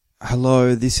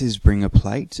Hello, this is Bring a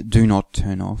Plate. Do not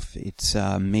turn off. It's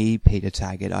me, Peter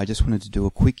Taggart. I just wanted to do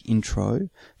a quick intro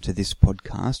to this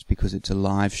podcast because it's a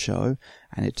live show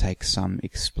and it takes some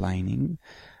explaining.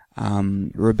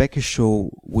 Rebecca Shaw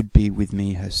would be with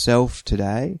me herself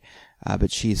today,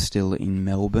 but she is still in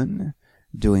Melbourne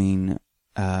doing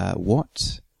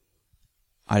what?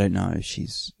 I don't know.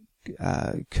 She's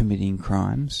committing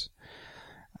crimes.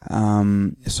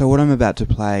 So what I'm about to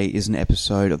play is an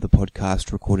episode of the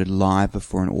podcast recorded live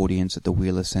before an audience at the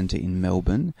Wheeler Centre in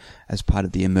Melbourne as part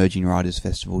of the Emerging Writers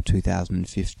Festival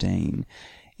 2015.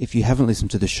 If you haven't listened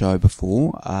to the show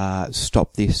before,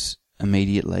 stop this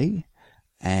immediately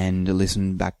and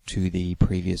listen back to the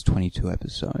previous 22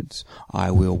 episodes. I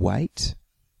will wait.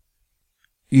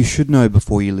 You should know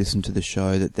before you listen to the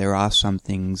show that there are some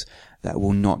things that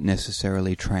will not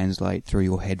necessarily translate through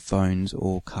your headphones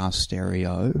or car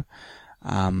stereo.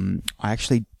 I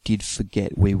actually did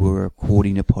forget we were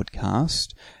recording a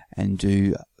podcast and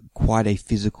do quite a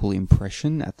physical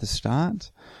impression at the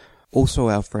start. Also,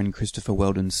 our friend Christopher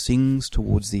Weldon sings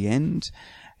towards the end,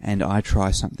 and I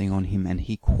try something on him and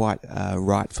he quite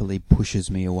rightfully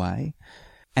pushes me away.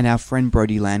 And our friend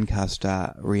Brody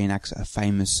Lancaster reenacts a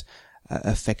famous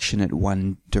affectionate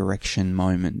One Direction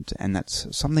moment, and that's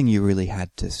something you really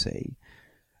had to see.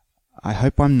 I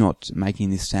hope I'm not making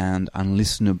this sound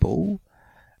unlistenable.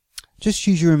 Just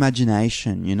use your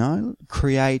imagination, you know?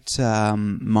 Create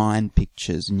mind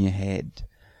pictures in your head,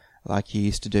 like you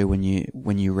used to do when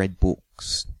you read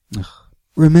books. Ugh.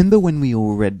 Remember when we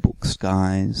all read books,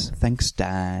 guys? Thanks,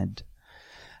 Dad.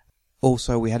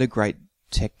 Also, we had a great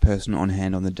tech person on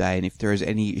hand on the day, and if there is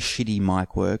any shitty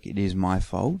mic work, it is my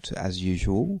fault, as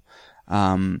usual.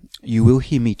 You will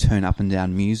hear me turn up and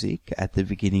down music at the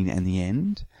beginning and the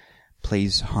end.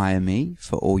 Please hire me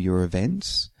for all your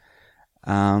events.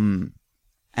 And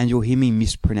you'll hear me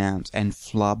mispronounce and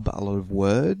flub a lot of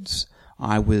words.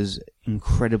 I was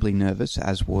incredibly nervous,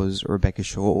 as was Rebecca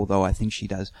Shaw, although I think she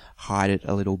does hide it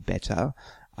a little better.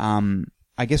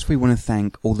 I guess we want to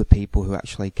thank all the people who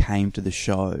actually came to the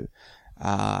show.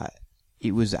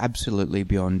 It was absolutely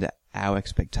beyond our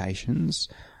expectations.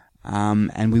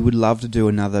 And we would love to do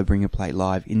another Bring a Plate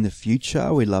Live in the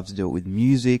future. We'd love to do it with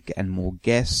music and more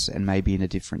guests and maybe in a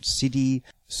different city.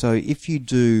 So if you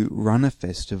do run a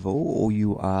festival or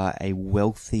you are a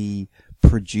wealthy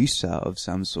producer of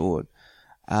some sort,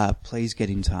 please get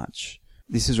in touch.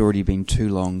 This has already been too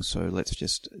long, so let's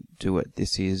just do it.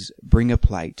 This is Bring a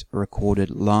Plate, recorded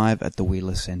live at the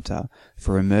Wheeler Centre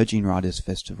for Emerging Writers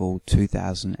Festival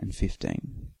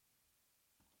 2015.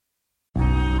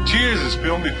 Cheers is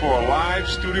filmed before a live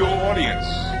studio audience.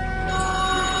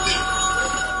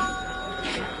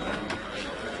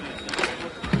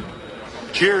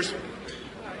 Cheers.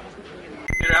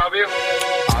 Can I help you?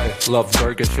 I love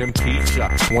burgers and pizza.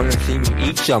 Wanna see me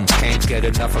eat some? Can't get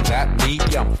enough of that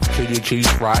medium. Chili cheese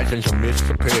fries and some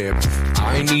Mr. Pibb.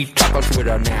 I need tacos with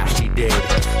a nasty dip.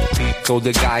 Pico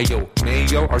de gallo,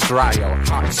 mayo or dryo.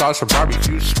 Hot sauce or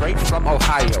barbecue straight from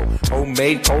Ohio.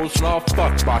 Homemade coleslaw,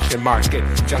 fuck Boston Market.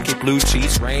 Junky blue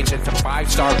cheese range and some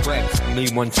 5-star bread.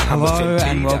 Only one time. Hello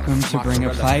and welcome to Bring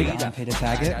a Plate. I'm Peter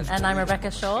Taggart. And I'm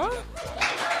Rebecca Shaw.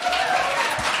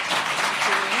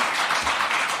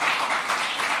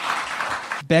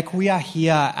 Beck, we are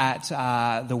here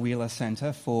at the Wheeler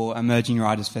Centre for Emerging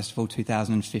Writers Festival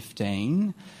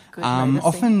 2015.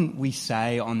 Often we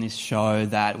say on this show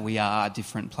that we are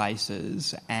different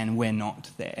places, and we're not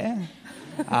there.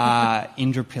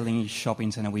 Indooroopilly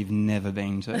Shopping Centre we've never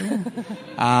been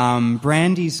to.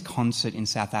 Brandy's concert in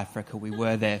South Africa, we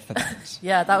were there for that.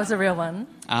 Yeah, that was a real one.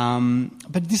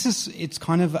 But it's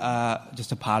kind of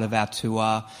just a part of our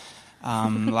tour.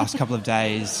 The last couple of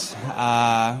days,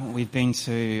 we've been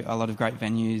to a lot of great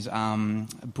venues.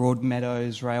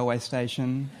 Broadmeadows Railway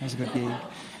Station, that was a good gig.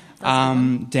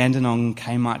 Dandenong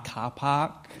Kmart Car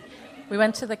Park. We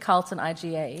went to the Carlton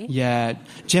IGA. Yeah,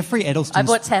 Jeffrey Edelston's... I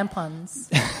bought tampons.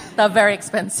 They're very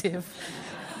expensive.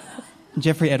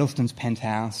 Jeffrey Edelston's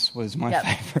Penthouse was my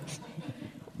favourite.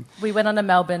 We went on a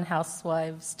Melbourne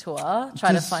Housewives tour,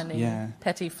 trying to find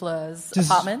Petty Fleur's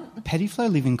apartment. Petty Fleur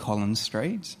live in Collins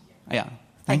Street? Yeah.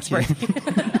 Thanks, you.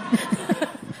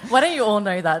 Why don't you all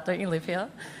know that? Don't you live here?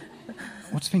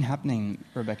 What's been happening,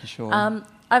 Rebecca Shaw?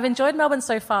 I've enjoyed Melbourne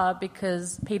so far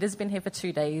because Peter's been here for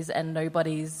 2 days and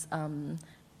nobody's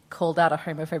called out a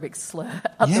homophobic slur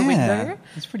out the window.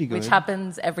 It's pretty good. Which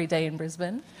happens every day in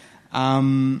Brisbane.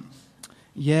 We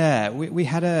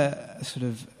had a sort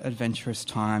of adventurous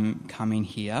time coming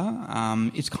here.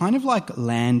 It's kind of like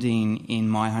landing in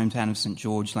my hometown of St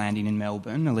George, landing in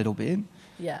Melbourne a little bit.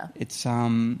 Yeah. It's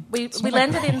we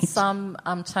landed in some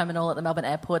terminal at the Melbourne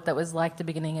airport that was like the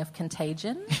beginning of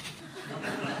Contagion.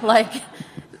 Like,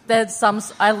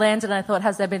 I landed and I thought,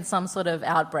 has there been some sort of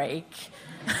outbreak?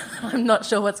 I'm not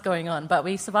sure what's going on, but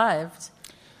we survived.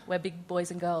 We're big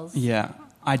boys and girls. Yeah.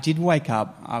 I did wake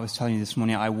up, I was telling you this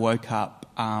morning, I woke up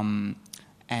and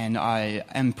I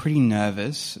am pretty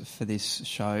nervous for this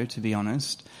show, to be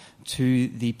honest, to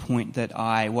the point that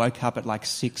I woke up at like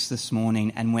 6 this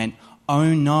morning and went,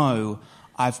 oh no,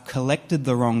 I've collected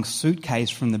the wrong suitcase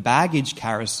from the baggage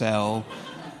carousel.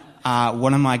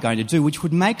 What am I going to do? Which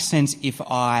would make sense if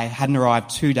I hadn't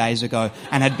arrived 2 days ago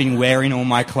and had been wearing all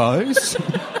my clothes.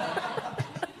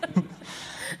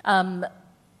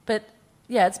 But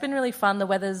yeah, it's been really fun. The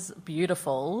weather's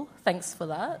beautiful. Thanks for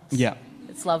that. Yeah.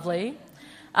 It's lovely.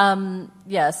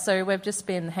 So we've just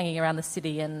been hanging around the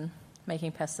city and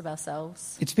making pests of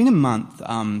ourselves. It's been a month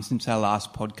since our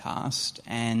last podcast,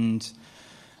 and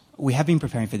we have been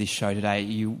preparing for this show today.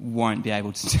 You won't be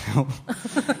able to tell.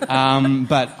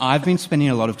 But I've been spending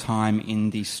a lot of time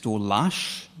in the store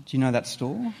Lush. Do you know that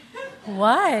store?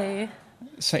 Why?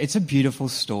 So it's a beautiful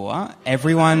store.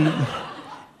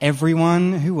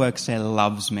 Everyone who works there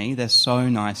loves me. They're so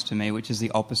nice to me, which is the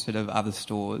opposite of other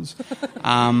stores.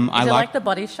 I like the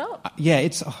Body Shop? Yeah,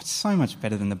 it's so much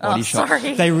better than the Body Shop.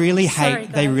 Sorry. They really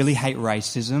hate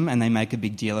racism, and they make a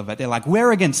big deal of it. They're like,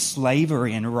 we're against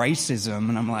slavery and racism,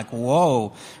 and I'm like,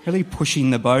 whoa, really pushing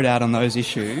the boat out on those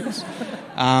issues.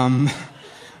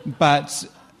 But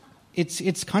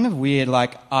it's kind of weird.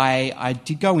 Like, I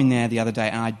did go in there the other day,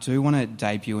 and I do want to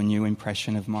debut a new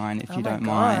impression of mine, if you don't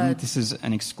mind. This is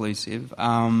an exclusive.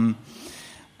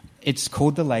 It's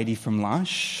called The Lady from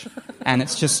Lush, and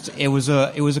it's just it was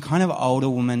a kind of older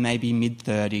woman, maybe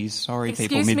mid-30s. Sorry, Excuse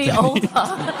people, me, mid-30s.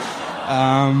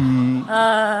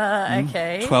 Older.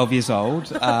 Okay. 12 years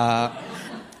old,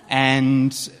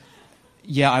 and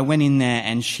yeah, I went in there,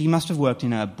 and she must have worked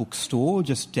in a bookstore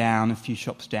just down, a few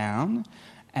shops down.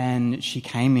 And she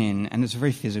came in, and it's a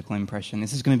very physical impression.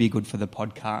 This is going to be good for the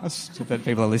podcast that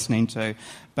people are listening to.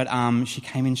 But she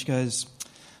came in, she goes, do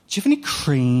you have any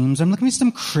creams? I'm looking for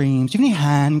some creams. Do you have any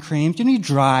hand creams? Do you have any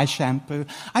dry shampoo?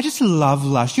 I just love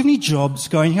Lush. Do you have any jobs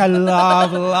going here? I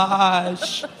love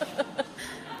Lush.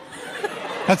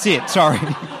 That's it, sorry.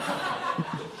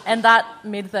 And that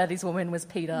mid-30s woman was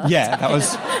Peter. Yeah, that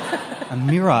was a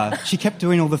mirror. She kept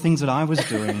doing all the things that I was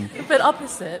doing. But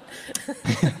opposite.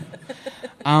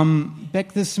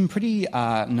 Beck, there's some pretty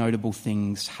notable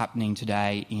things happening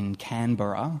today in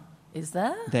Canberra. Is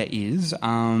there? There is.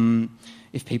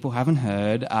 If people haven't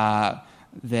heard,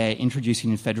 they're introducing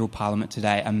in federal parliament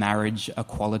today a marriage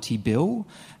equality bill,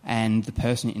 and the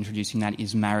person introducing that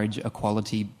is Marriage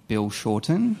Equality Bill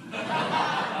Shorten.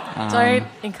 Don't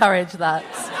encourage that.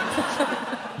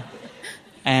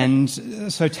 And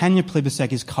so Tanya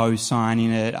Plibersek is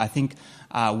co-signing it. I think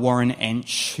Warren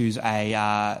Entsch, who's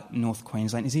a North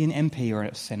Queensland, is he an MP or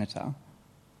a senator?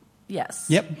 Yes.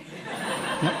 Yep.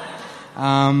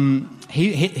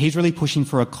 He's really pushing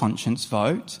for a conscience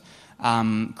vote.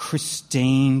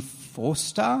 Christine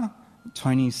Forster,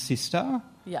 Tony's sister,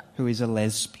 who is a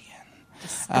lesbian.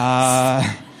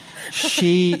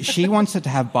 She wants it to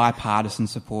have bipartisan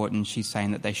support, and she's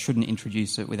saying that they shouldn't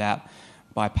introduce it without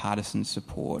bipartisan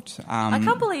support. I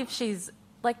can't believe she's...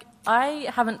 Like, I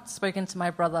haven't spoken to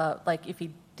my brother, like, if he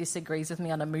disagrees with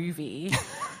me on a movie.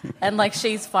 And, like,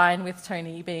 she's fine with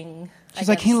Tony being... She's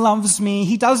like, he loves me.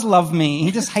 He does love me.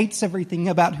 He just hates everything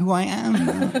about who I am.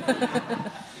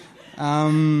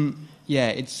 Yeah,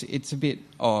 it's a bit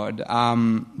odd.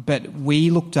 But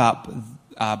we looked up,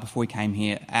 before we came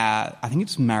here, I think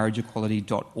it's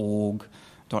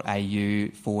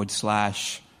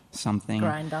marriageequality.org.au/something.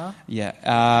 Grindr.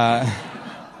 Yeah.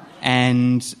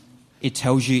 And it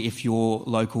tells you if your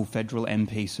local federal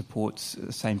MP supports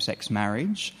same-sex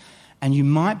marriage. And you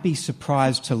might be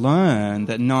surprised to learn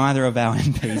that neither of our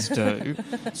MPs do.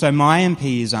 So my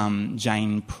MP is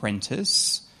Jane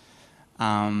Prentice,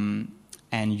 and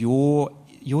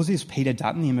yours is Peter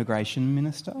Dutton, the Immigration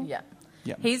Minister? Yeah.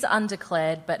 Yep. He's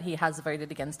undeclared, but he has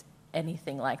voted against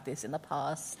anything like this in the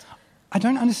past. I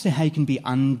don't understand how you can be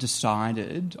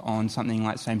undecided on something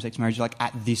like same-sex marriage, like,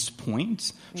 at this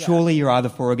point. Yeah. Surely you're either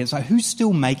for or against. Like, who's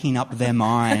still making up their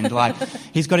mind? Like,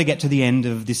 he's got to get to the end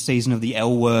of this season of the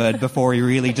L Word before he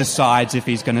really decides if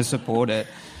he's going to support it.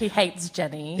 He hates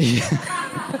Jenny.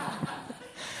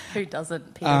 Who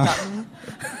doesn't, Peter Dutton?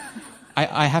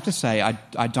 I have to say,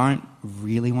 I don't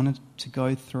really want it to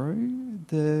go through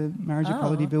the marriage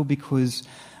equality bill, because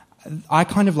I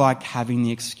kind of like having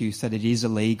the excuse that it is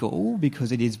illegal,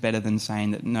 because it is better than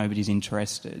saying that nobody's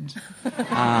interested.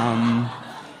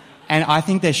 And I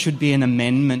think there should be an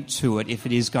amendment to it if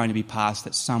it is going to be passed,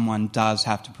 that someone does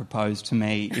have to propose to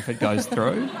me if it goes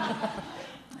through.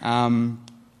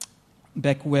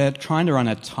 Beck, we're trying to run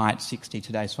a tight 60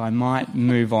 today, so I might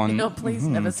move on. No, please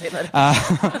never say that.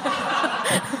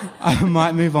 I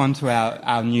might move on to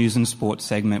our news and sports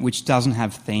segment, which doesn't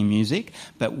have theme music,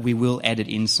 but we will edit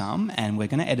in some, and we're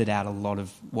going to edit out a lot of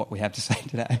what we have to say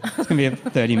today. It's going to be a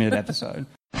 30-minute episode.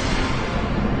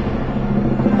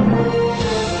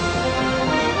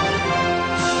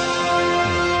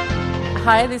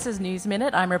 Hi, this is News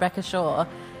Minute. I'm Rebecca Shaw.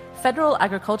 Federal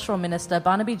Agricultural Minister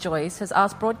Barnaby Joyce has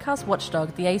asked broadcast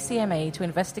watchdog the ACMA to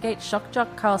investigate shock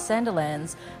jock Carl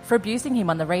Sandilands for abusing him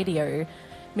on the radio.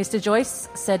 Mr. Joyce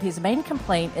said his main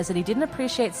complaint is that he didn't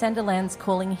appreciate Sandilands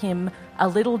calling him a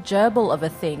little gerbil of a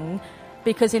thing,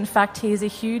 because in fact he is a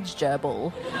huge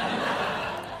gerbil.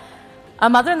 A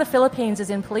mother in the Philippines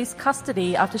is in police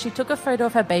custody after she took a photo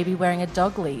of her baby wearing a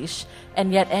dog leash,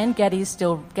 and yet Anne Geddes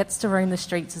still gets to roam the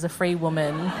streets as a free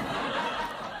woman.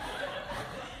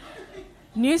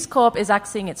 News Corp is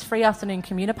axing its free afternoon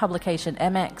commuter publication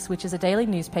MX, which is a daily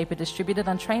newspaper distributed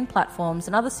on train platforms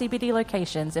and other CBD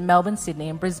locations in Melbourne, Sydney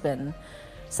and Brisbane.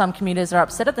 Some commuters are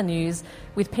upset at the news,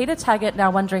 with Peter Taggart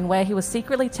now wondering where he will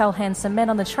secretly tell handsome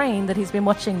men on the train that he's been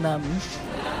watching them.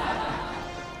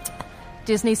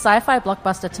 Disney sci-fi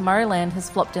blockbuster Tomorrowland has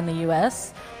flopped in the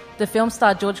US. The film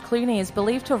star George Clooney is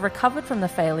believed to have recovered from the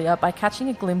failure by catching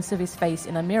a glimpse of his face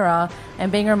in a mirror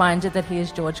and being reminded that he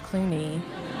is George Clooney.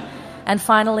 And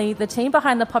finally, the team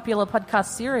behind the popular podcast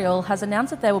Serial has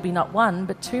announced that there will be not one,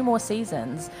 but 2 more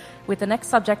seasons, with the next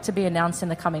subject to be announced in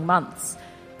the coming months.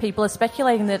 People are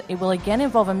speculating that it will again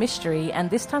involve a mystery,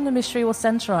 and this time the mystery will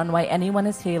centre on why anyone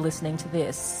is here listening to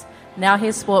this. Now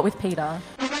here's sport with Peter.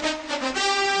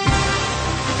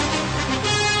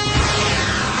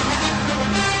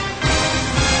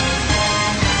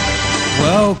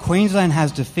 Well, Queensland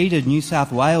has defeated New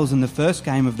South Wales in the first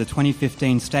game of the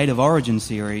 2015 State of Origin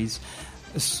series.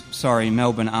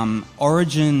 Melbourne.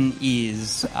 Origin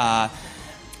is...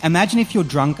 imagine if your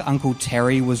drunk Uncle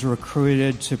Terry was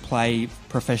recruited to play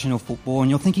professional football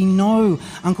and you're thinking, no,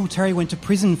 Uncle Terry went to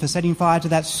prison for setting fire to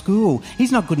that school.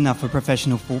 He's not good enough for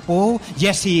professional football.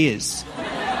 Yes, he is.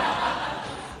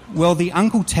 Well, the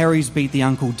Uncle Terrys beat the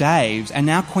Uncle Daves, and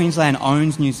now Queensland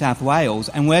owns New South Wales,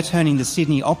 and we're turning the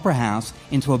Sydney Opera House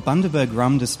into a Bundaberg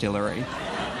rum distillery.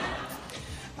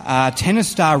 Tennis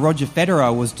star Roger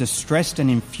Federer was distressed and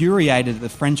infuriated at the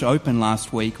French Open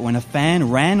last week when a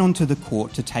fan ran onto the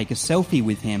court to take a selfie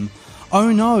with him.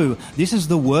 "Oh no, this is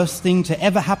the worst thing to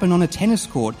ever happen on a tennis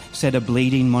court," said a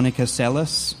bleeding Monica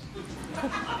Seles.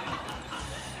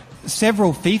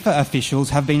 Several FIFA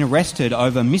officials have been arrested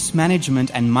over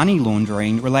mismanagement and money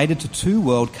laundering related to 2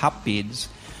 World Cup bids.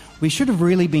 We should have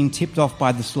really been tipped off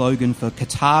by the slogan for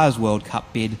Qatar's World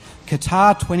Cup bid,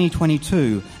 Qatar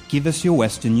 2022, give us your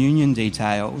Western Union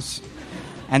details.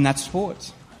 And that's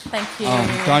sports. Thank you.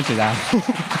 Oh, don't do that.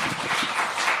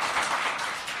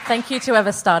 Thank you to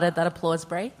whoever started that applause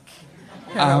break.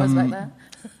 Whoever was back there.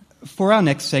 For our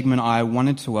next segment, I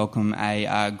wanted to welcome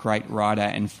a great writer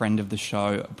and friend of the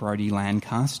show, Brodie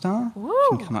Lancaster. Woo.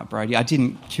 You can come up, Brodie. I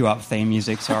didn't cue up theme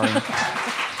music, sorry.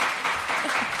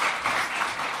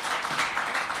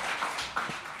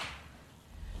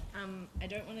 I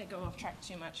don't want to go off track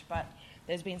too much, but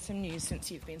there's been some news since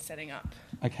you've been setting up.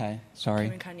 Okay, sorry.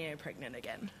 Kim and Kanye are pregnant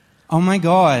again. Oh my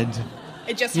God.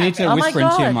 It just You need to happened. whisper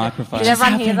into your microphone. Did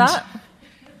everyone hear that?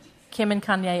 Kim and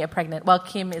Kanye are pregnant. Well,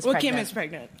 Kim is pregnant. Kim is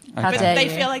pregnant. Okay. How But dare they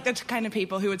you. feel like the kind of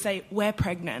people who would say, we're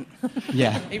pregnant,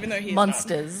 Yeah. even though he's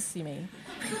Monsters, you mean?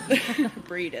 not.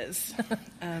 Breeders.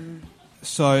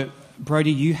 So,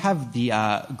 Brodie, you have the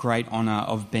great honour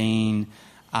of being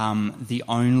the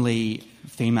only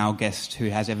female guest who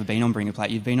has ever been on Bring a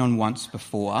Plate. You've been on once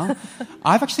before.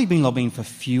 I've actually been lobbying for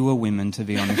fewer women to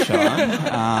be on the show.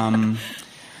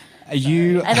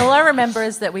 And all I remember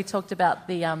is that we talked about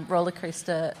the roller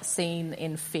coaster scene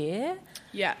in Fear.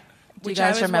 Yeah. Do you Which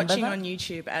guys I was remember watching that? on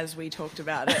YouTube as we talked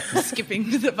about it, skipping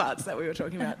the parts that we were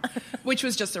talking about, which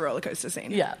was just a roller coaster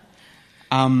scene. Yeah.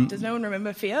 Does no one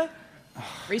remember Fear?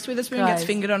 Reese Witherspoon gets Guys,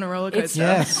 fingered on a roller coaster.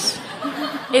 Yes.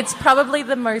 It's probably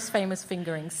the most famous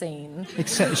fingering scene.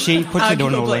 Except she puts it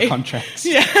on all her Arguably. contracts.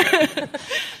 Yeah.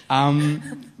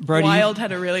 Brodie, Wild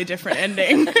had a really different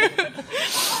ending.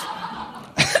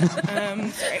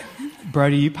 Sorry.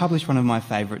 Brodie, you published one of my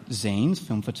favourite zines,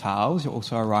 Film Fatales. You're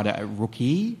also a writer at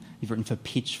Rookie. You've written for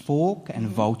Pitchfork and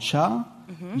Vulture.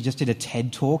 You just did a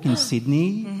TED Talk in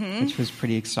Sydney, which was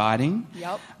pretty exciting.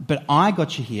 Yep. But I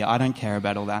got you here. I don't care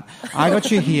about all that. I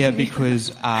got you here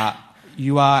because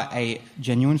you are a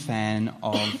genuine fan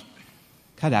of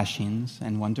Kardashians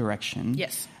and One Direction.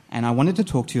 Yes. And I wanted to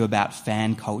talk to you about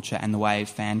fan culture and the way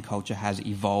fan culture has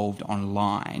evolved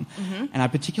online. And I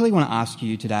particularly want to ask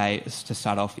you today, to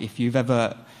start off, if you've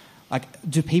ever...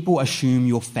 do people assume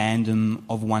your fandom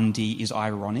of 1D is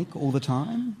ironic all the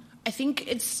time? I think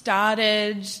it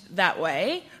started that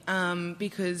way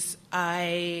because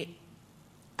I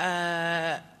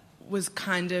was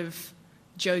kind of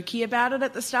jokey about it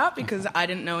at the start because I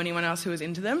didn't know anyone else who was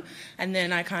into them. And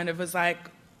then I kind of was like,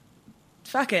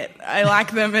 fuck it, I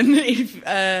like them, and if,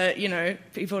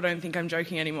 people don't think I'm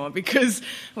joking anymore, because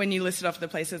when you listed off the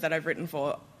places that I've written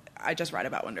for, I just write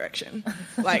about One Direction.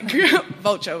 Like,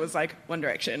 Vulture was like One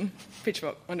Direction,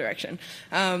 Pitchfork, One Direction.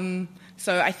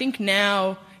 So I think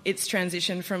now it's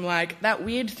transitioned from like that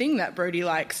weird thing that Brody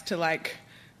likes to like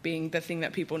being the thing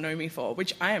that people know me for,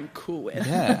 which I am cool with.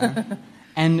 Yeah.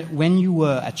 And when you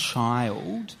were a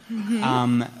child,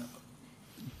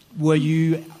 were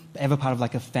you ever part of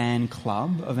like a fan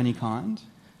club of any kind?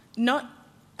 Not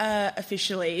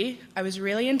officially. I was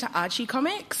really into Archie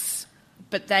comics,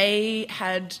 but they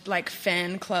had like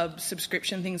fan club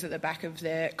subscription things at the back of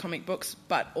their comic books,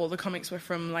 but all the comics were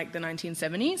from like the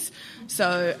 1970s.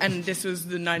 So, and this was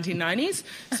the 1990s.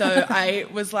 So I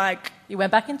was like... You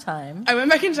went back in time. I went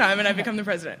back in time and I become the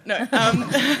president. No.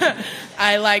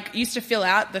 I like used to fill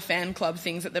out the fan club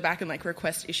things at the back and like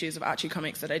request issues of Archie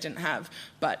comics that I didn't have.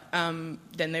 But then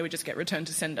they would just get returned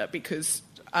to sender because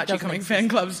Archie comic fan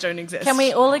clubs don't exist. Can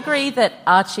we all agree that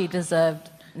Archie deserved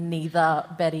neither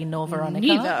Betty nor Veronica?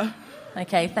 Neither.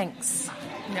 Okay, thanks.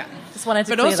 Yeah. Just wanted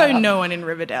to But clear also that up. no one in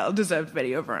Riverdale deserved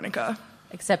Betty or Veronica.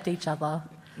 Except each other.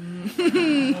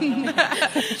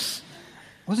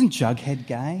 Wasn't Jughead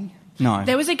gay? No.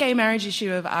 There was a gay marriage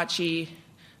issue of Archie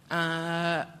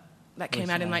that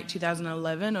came out in like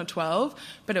 2011 or 12,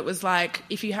 but it was like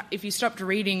if you stopped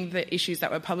reading the issues that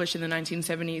were published in the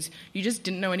 1970s, you just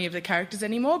didn't know any of the characters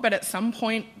anymore, but at some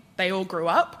point they all grew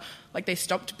up. Like they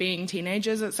stopped being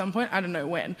teenagers at some point. I don't know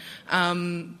when.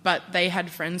 But they had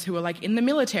friends who were like in the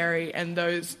military, and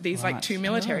these like two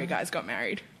military guys got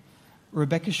married.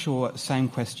 Rebecca Shaw, same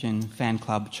question, fan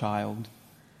club child.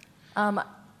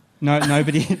 No,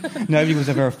 nobody was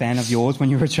ever a fan of yours when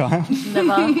you were a child?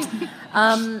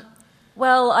 Never.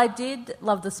 Well, I did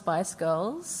love the Spice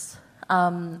Girls,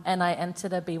 and I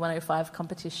entered a B105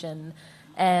 competition,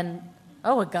 and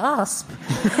a gasp.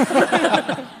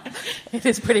 It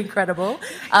is pretty incredible.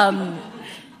 And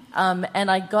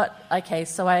I got,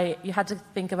 you had to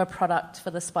think of a product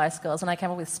for the Spice Girls, and I came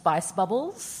up with Spice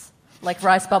Bubbles, like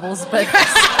rice bubbles, but...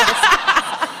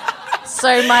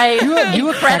 So my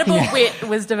incredible wit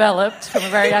was developed from a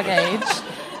very young age.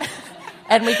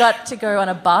 And we got to go on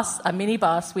a mini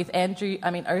bus with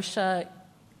Osher,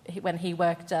 when he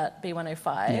worked at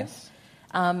B105. Yes.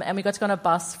 And we got to go on a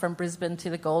bus from Brisbane to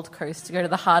the Gold Coast to go to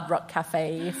the Hard Rock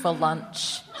Cafe for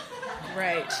lunch.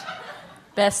 Great.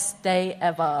 Best day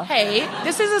ever. Hey,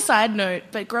 this is a side note,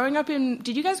 but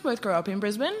did you guys both grow up in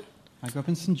Brisbane? I grew up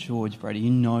in St George, Brady. You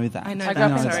know that. I know I that.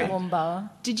 grew up in Sorry. Toowoomba.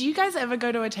 Did you guys ever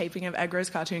go to a taping of Agro's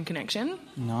Cartoon Connection?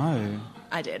 No.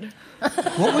 I did.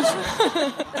 What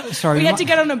was... Sorry. We had to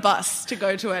get on a bus to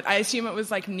go to it. I assume it was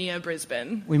like near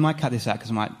Brisbane. We might cut this out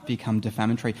because it might become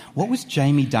defamatory. What was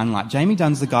Jamie Dunn like? Jamie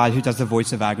Dunn's the guy who does the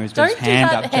voice of Agro. He's got his hand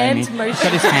up, Jamie. He's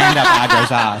got his hand up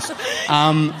Agro's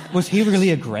ass. Was he really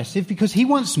aggressive? Because he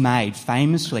once made,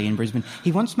 famously in Brisbane,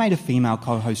 he once made a female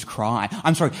co-host cry.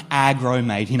 I'm sorry, Agro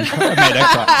made her cry.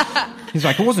 He's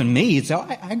like, it wasn't me, it's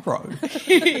Agro.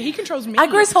 He controls me.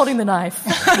 Agro's holding the knife.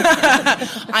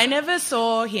 I never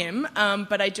saw him,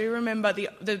 but I do remember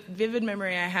the vivid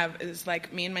memory I have is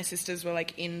like me and my sisters were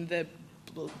like in the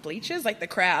bleachers, like the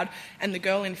crowd, and the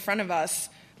girl in front of us,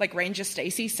 like Ranger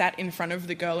Stacey, sat in front of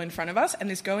the girl in front of us, and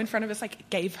this girl in front of us like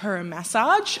gave her a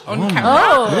massage on camera.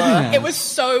 Oh. It was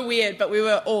so weird, but we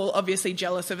were all obviously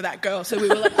jealous of that girl, so we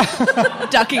were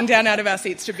like ducking down out of our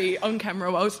seats to be on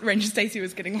camera while Ranger Stacey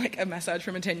was getting like a massage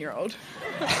from a 10-year-old.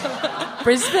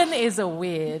 Brisbane is a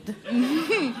weird...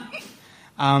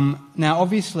 Now,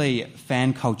 obviously,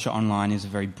 fan culture online is a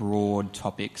very broad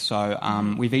topic, so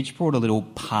we've each brought a little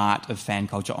part of fan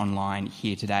culture online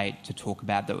here today to talk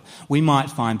about that we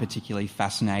might find particularly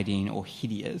fascinating or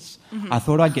hideous. I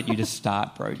thought I'd get you to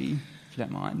start, Brody, if you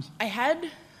don't mind. I had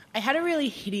a really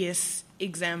hideous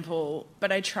example,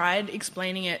 but I tried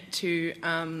explaining it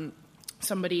to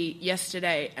somebody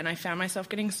yesterday, and I found myself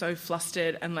getting so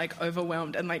flustered and like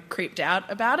overwhelmed and like creeped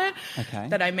out about it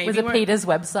that I maybe Was it Peter's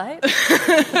website?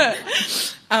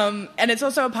 and it's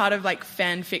also a part of like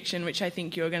fan fiction, which I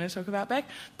think you're going to talk about, Beck.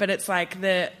 But it's like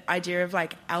the idea of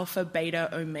like alpha, beta,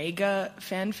 omega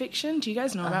fan fiction. Do you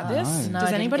guys know about this? No,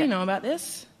 Does I anybody didn't know about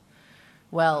this?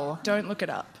 Well, Don't look it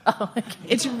up. oh, okay.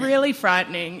 It's really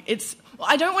frightening.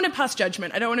 I don't want to pass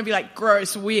judgment. I don't want to be like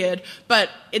gross, weird, but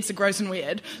it's gross and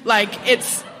weird. Like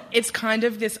it's kind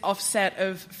of this offset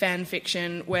of fan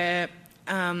fiction where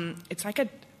it's like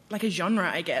a genre,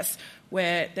 I guess,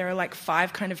 where there are like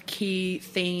 5 kind of key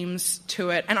themes to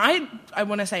it. And I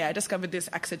want to say I discovered this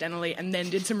accidentally and then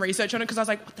did some research on it because I was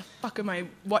like, what the fuck am I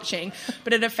watching?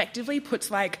 But it effectively puts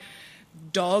like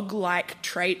dog-like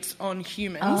traits on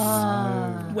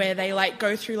humans where they like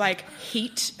go through like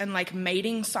heat and like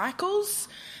mating cycles.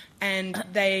 And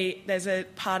there's a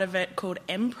part of it called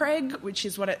MPreg, which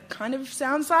is what it kind of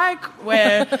sounds like,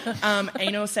 where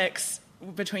anal sex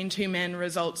between 2 men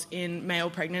results in male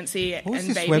pregnancy and What's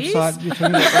this babies. website you're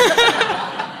talking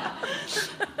about?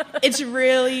 It's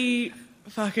really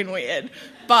fucking weird,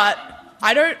 but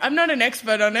I'm not an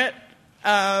expert on it. You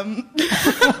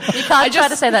can't try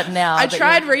to say that now. I but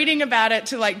tried reading about it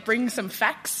to like bring some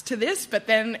facts to this, but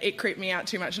then it creeped me out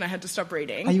too much and I had to stop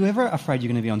reading. Are you ever afraid you're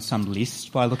going to be on some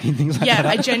list by looking things like Yeah,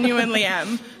 that I up? genuinely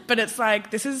am. But it's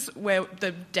like, this is where the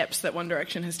depths that One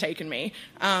Direction has taken me.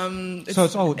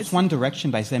 So it's One Direction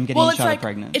based, them getting well, each it's other like,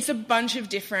 pregnant. it's a bunch of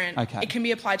different, Okay. it can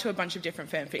be applied to a bunch of different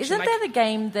fan fiction. Isn't like, there the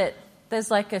game that there's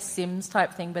like a Sims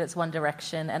type thing, but it's One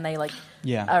Direction, and they like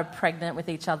Yeah. are pregnant with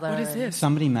each other? what is this?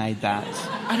 Somebody made that.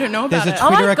 I don't know about There's it. a Oh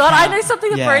my Twitter god, I account. know something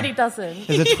that Yeah. Brody doesn't.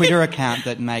 There's a Twitter account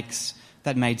that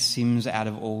made Sims out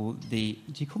of all the...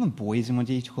 Do you call them boys and what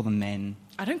do you call them men?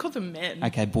 I don't call them men.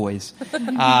 Okay, boys.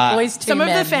 Boys to Some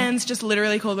men. of the fans just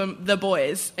literally call them the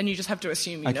boys, and you just have to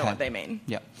assume you know Okay. what they mean.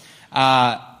 Yep.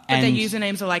 But And their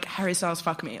usernames are like Harry Styles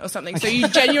fuck me or something, so you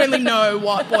genuinely know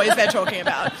what boys they're talking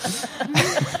about.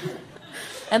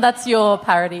 And that's your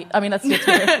parody. I mean, that's your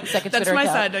Twitter, second That's Twitter my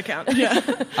account. side account.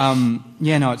 Yeah.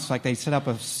 Yeah, no, it's like they set up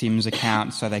a Sims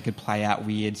account so they could play out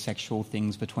weird sexual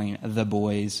things between the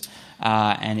boys,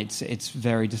 and it's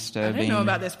very I disturbing. don't know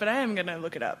about this, but I am going to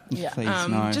look it up. Yeah. Please,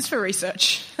 no. Just for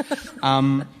research.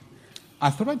 I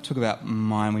thought I'd talk about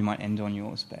mine. We might end on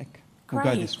yours, Beck. We'll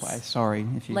go Great. this way. Sorry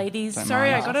if you Ladies. don't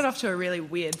Sorry, mind. I got it off to a really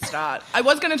weird start. I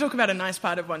was going to talk about a nice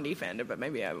part of 1D fandom, but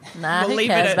maybe I Nah, will who leave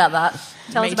cares it about that?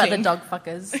 Tell us about the mating. dog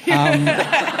fuckers.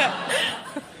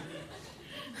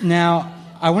 Now,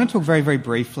 I want to talk very, very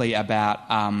briefly about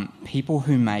people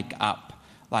who make up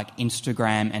like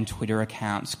Instagram and Twitter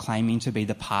accounts claiming to be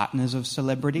the partners of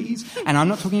celebrities. And I'm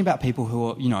not talking about people who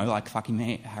are, like fucking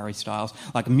me, Harry Styles,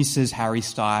 like Mrs. Harry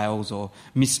Styles or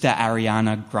Mr.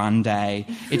 Ariana Grande.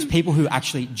 It's people who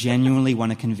actually genuinely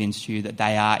want to convince you that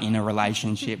they are in a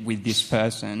relationship with this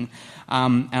person.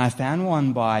 And I found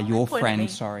one by your point at friend, me.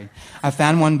 sorry. I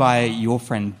found one by your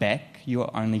friend Beck.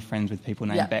 You're only friends with people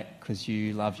named Yeah. Beck because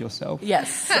you love yourself.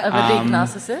 Yes, I'm a big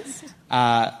narcissist.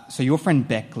 So your friend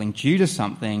Beck linked you to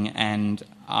something, and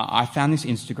I found this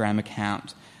Instagram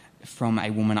account from a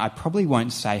woman. I probably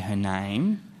won't say her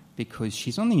name because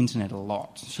she's on the internet a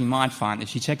lot. She might find that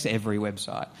she checks every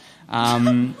website.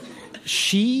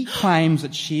 She claims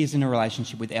that she is in a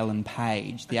relationship with Ellen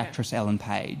Page, the actress Ellen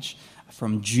Page,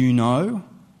 from Juno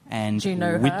and Do you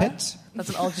know her? Whippet. That's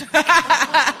an old joke.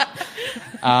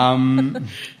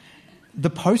 The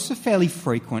posts are fairly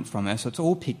frequent from her, so it's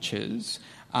all pictures.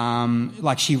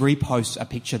 Like she reposts a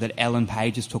picture that Ellen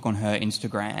Page just took on her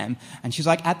Instagram, and she's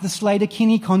like, at the Slater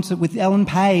Kinney concert with Ellen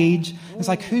Page. It's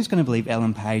like, who's going to believe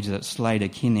Ellen Page is at Slater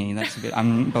Kinney? That's a bit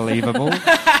unbelievable.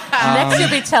 Next, you'll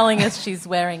be telling us she's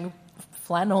wearing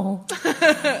flannel.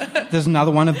 There's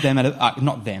another one of them at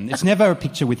not them. It's never a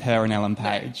picture with her and Ellen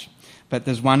Page. But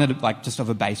there's one at just of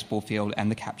a baseball field, and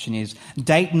the caption is,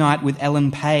 "Date night with Ellen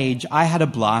Page. I had a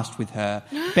blast with her.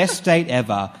 Best date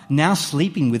ever. Now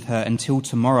sleeping with her until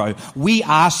tomorrow. We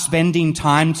are spending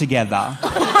time together."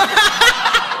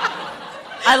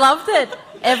 I love that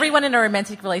everyone in a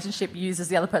romantic relationship uses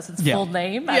the other person's Yeah. full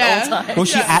name at Yeah. all times. Well,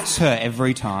 she ats her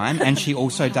every time, and she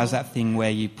also does that thing where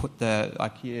you put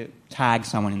you tag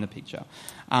someone in the picture.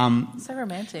 So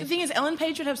romantic. The thing is, Ellen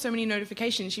Page would have so many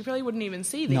notifications, she probably wouldn't even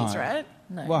see these, No. right?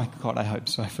 No. Well, God, I hope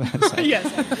so for her sake. Yes.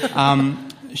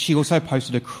 She also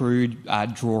posted a crude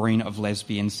drawing of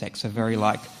lesbian sex, a very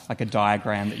like a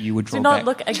diagram that you would draw. Do not Beck.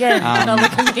 look again. Do not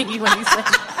look at me when you say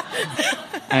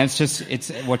And it's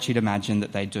what you'd imagine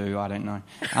that they do. I don't know.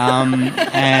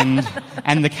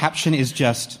 And the caption is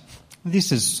just,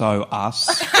 "This is so us."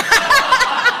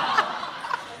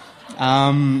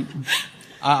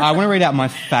 I want to read out my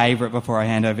favourite before I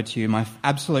hand over to you. My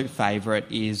absolute favourite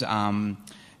is, and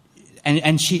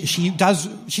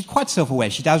she's quite self-aware.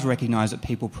 She does recognise that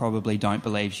people probably don't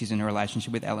believe she's in a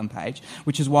relationship with Ellen Page,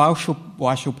 which is why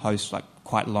she'll post like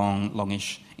quite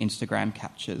longish Instagram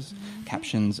captions.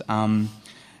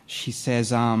 She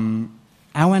says,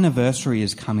 Our anniversary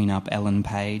is coming up, Ellen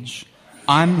Page.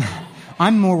 I'm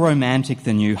more romantic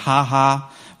than you, ha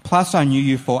ha. Plus I knew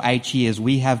you for 8 years.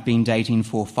 We have been dating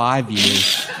for 5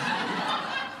 years.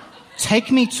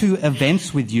 Take me to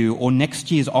events with you, or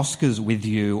next year's Oscars with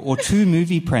you, or 2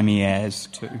 movie premieres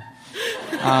too.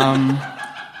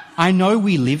 I know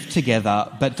we live together,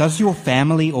 but does your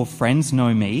family or friends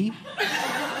know me?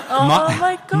 Oh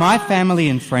my God. My family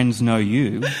and friends know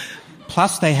you.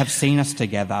 Plus they have seen us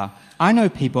together. I know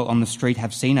people on the street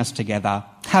have seen us together.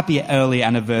 Happy early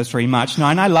anniversary, March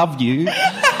 9. I love you.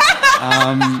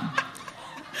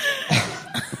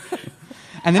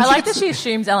 And then I like that she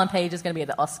assumes Ellen Page is going to be at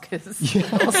the Oscars. Yeah.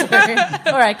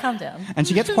 Also. All right, calm down. And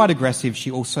she gets quite aggressive.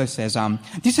 She also says,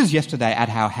 this is yesterday at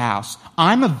our house.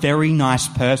 I'm a very nice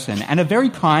person and a very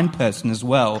kind person as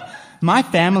well. My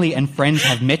family and friends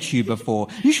have met you before.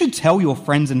 You should tell your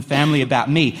friends and family about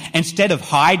me instead of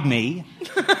hide me.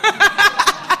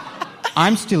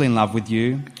 I'm still in love with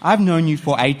you. I've known you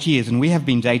for 8 years and we have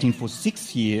been dating for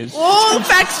 6 years. Oh,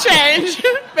 facts change.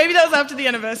 Maybe that was after the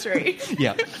anniversary.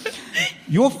 Yeah.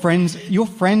 Your friends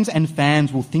and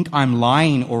fans will think I'm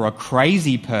lying or a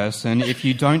crazy person if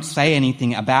you don't say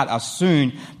anything about us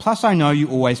soon. Plus, I know you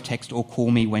always text or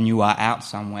call me when you are out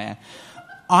somewhere.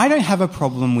 I don't have a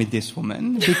problem with this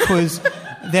woman because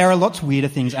there are lots weirder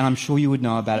things, and I'm sure you would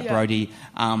know about it, Brodie.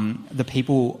 The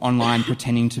people online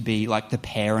pretending to be like the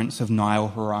parents of Niall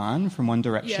Horan from One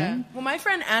Direction. Yeah. Well, my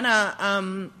friend Anna,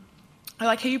 I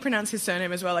like how you pronounce his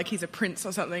surname as well, like he's a prince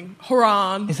or something.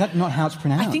 Horan. Is that not how it's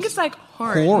pronounced? I think it's like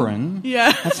Horan. Horan?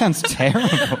 Yeah. That sounds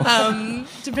terrible.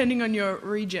 Depending on your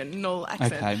regional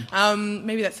accent. Okay.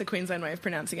 Maybe that's the Queensland way of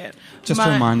pronouncing it. Just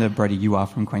a reminder, Brodie, you are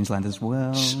from Queensland as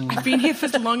well. I've been here for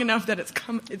long enough that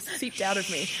it's seeped out of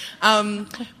me.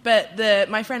 But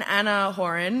my friend Anna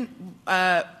Horan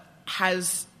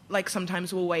has, like,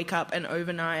 sometimes will wake up and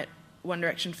overnight One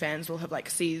Direction fans will have, like,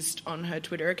 seized on her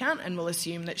Twitter account and will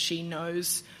assume that she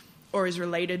knows or is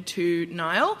related to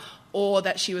Niall, or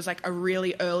that she was, like, a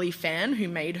really early fan who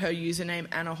made her username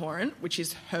Anna Horan, which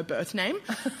is her birth name.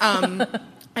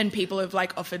 And people have,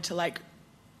 like, offered to, like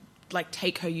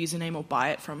take her username or buy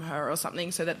it from her or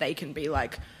something so that they can be,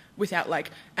 like, without,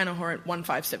 like, Anna Horan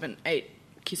 1578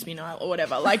 Kiss Me Niall or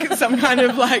whatever, like some kind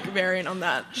of, like, variant on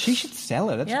that. She should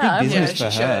sell it. It's Yeah, big business yeah,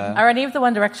 for she her. Are any of the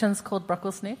One Directions called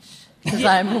Brocklesnitch? Because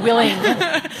I'm willing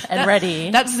and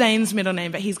ready. That's Zayn's middle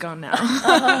name, but he's gone now.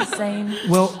 Oh, Zayn.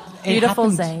 Well,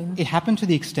 Beautiful Zayn. It happened to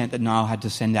the extent that Niall had to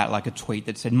send out like a tweet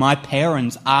that said, "My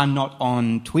parents are not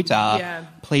on Twitter. Yeah.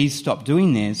 Please stop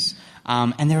doing this."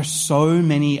 And there are so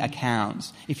many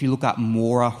accounts. If you look up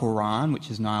Maura Horan,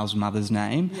 which is Niall's mother's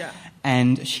name,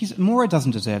 and Maura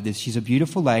doesn't deserve this. She's a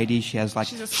beautiful lady. She has like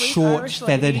She's a sweet short Irish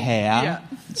feathered lady. hair. Yeah.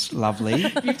 It's lovely.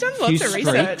 You've done Few lots of streaks.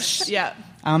 research. Yeah.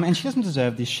 And she doesn't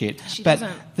deserve this shit. She but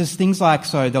doesn't. there's things like,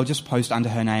 so they'll just post under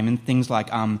her name and things like,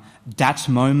 that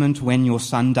moment when your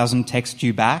son doesn't text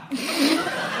you back.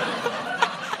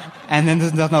 And then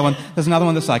there's another one. There's another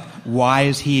one that's like, why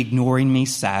is he ignoring me?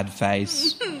 Sad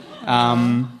face.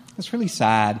 It's really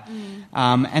sad.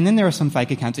 And then there are some fake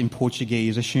accounts in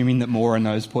Portuguese, assuming that Maura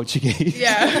knows Portuguese.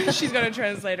 Yeah, she's got a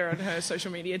translator on her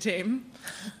social media team.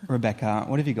 Rebecca,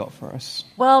 what have you got for us?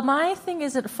 Well, my thing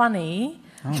isn't funny.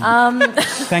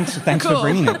 Thanks for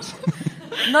bringing it.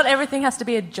 Not everything has to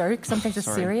be a joke. Some things are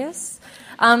Sorry. serious.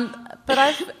 But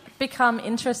I've become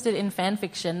interested in fan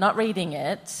fiction, not reading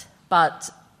it, but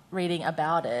reading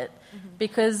about it.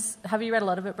 Because, have you read a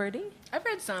lot of it, Brodie? I've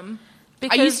read some.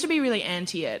 Because, I used to be really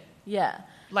anti it. Yeah.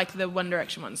 Like the One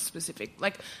Direction ones specific.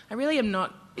 Like, I really am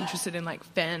not interested in, like,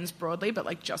 fans broadly, but,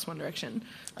 like, just One Direction.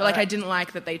 But, like, I didn't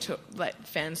like that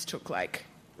fans took, like,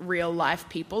 real life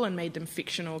people and made them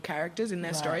fictional characters in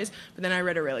their stories. But then I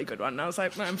read a really good one and I was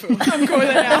like, no, I'm cool with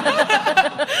it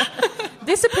now.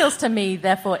 This appeals to me,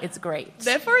 therefore it's great.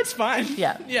 Therefore it's fine.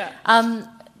 Yeah. Yeah. I'm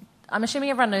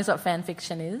assuming everyone knows what fan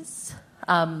fiction is.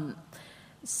 But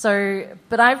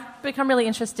I've become really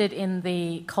interested in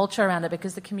the culture around it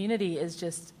because the community is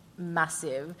just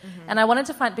massive. Mm-hmm. And I wanted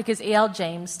to find, because E.L.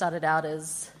 James started out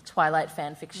as Twilight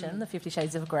fan fiction, the 50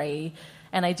 Shades of Grey,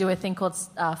 and I do a thing called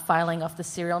filing off the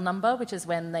serial number, which is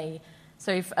when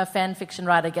so if a fan fiction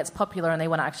writer gets popular and they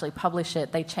want to actually publish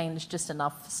it, they change just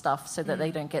enough stuff so that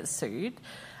they don't get sued.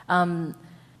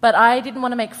 But I didn't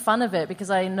want to make fun of it because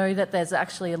I know that there's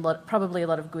actually probably a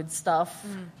lot of good stuff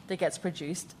that gets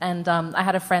produced. And I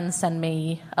had a friend send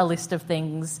me a list of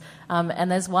things, and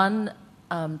there's one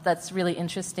that's really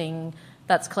interesting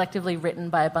that's collectively written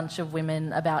by a bunch of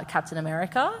women about Captain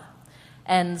America.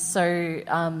 And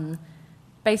so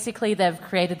basically they've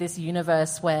created this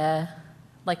universe where,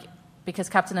 like, because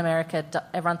Captain America,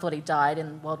 everyone thought he died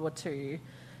in World War II.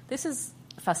 This is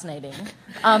fascinating.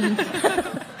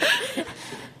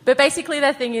 But basically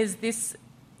their thing is this,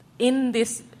 in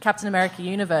this Captain America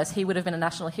universe, he would have been a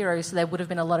national hero, so there would have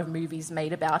been a lot of movies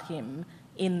made about him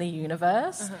in the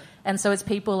universe. And so it's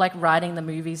people like writing the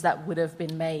movies that would have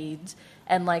been made,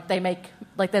 and like they make,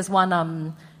 like there's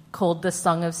one called The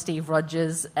Song of Steve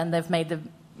Rogers, and they've made the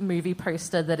movie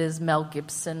poster that is Mel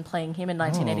Gibson playing him in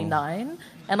 1989,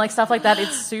 and like stuff like that.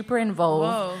 It's super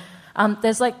involved.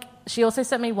 There's like, she also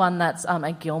sent me one that's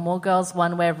a Gilmore Girls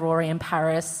one where Rory and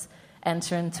Paris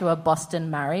enter into a Boston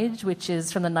marriage, which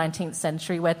is from the 19th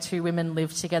century, where two women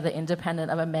live together independent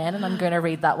of a man, and I'm going to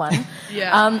read that one.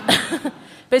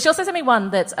 But she also sent me one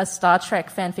that's a Star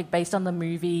Trek fanfic based on the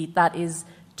movie that is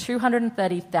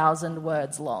 230,000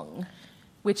 words long,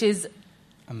 which is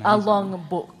a long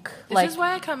book. This is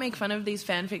why I can't make fun of these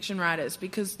fan fiction writers,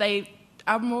 because they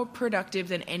are more productive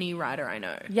than any writer I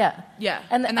know. Yeah.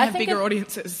 And they have bigger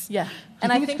audiences. Yeah.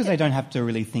 And I think it's because they don't have to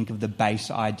really think of the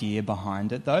base idea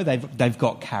behind it, though. They've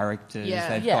got characters. Yeah.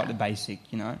 They've got the basic,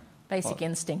 Basic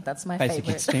instinct. That's my basic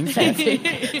favourite.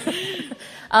 instinct.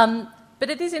 But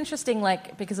it is interesting,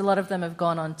 like, because a lot of them have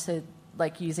gone on to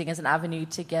like using as an avenue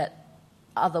to get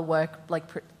other work, like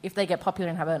if they get popular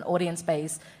and have an audience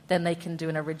base, then they can do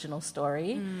an original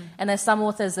story. And there's some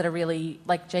authors that are really,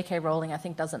 like J.K. Rowling, I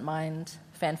think, doesn't mind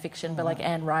fan fiction, but like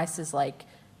Anne Rice is like,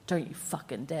 don't you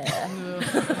fucking dare.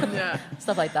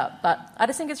 Stuff like that. But I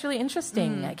just think it's really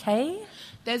interesting, okay?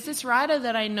 There's this writer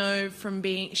that I know from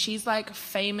she's like a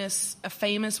famous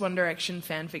One Direction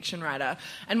fan fiction writer.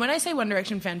 And when I say One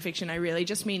Direction fan fiction, I really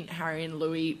just mean Harry and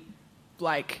Louis,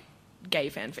 like, gay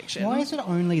fan fiction. Why is it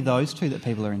only those two that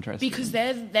people are interested in? Because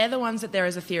they're the ones that there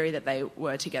is a theory that they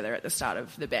were together at the start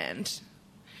of the band.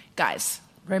 Guys,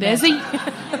 there's a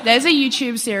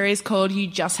YouTube series called You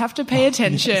Just Have to Pay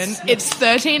Attention. Yes. It's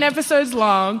 13 episodes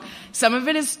long. Some of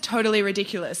it is totally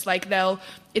ridiculous. Like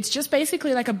it's just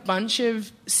basically like a bunch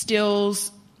of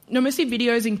stills, mostly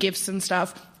videos and GIFs and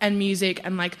stuff, and music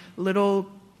and like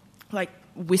little like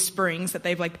whisperings that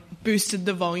they've like boosted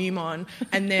the volume on,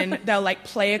 and then they'll like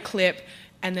play a clip,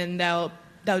 and then they'll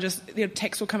just, the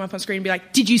text will come up on screen and be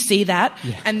like, did you see that?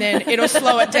 And then it'll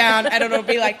slow it down, and it'll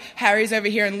be like Harry's over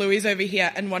here and Louis over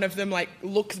here, and one of them like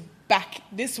looks back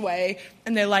this way,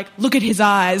 and they're like, look at his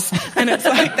eyes, and it's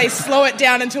like they slow it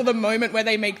down until the moment where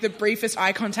they make the briefest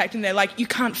eye contact, and they're like, you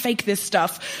can't fake this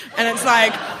stuff. And it's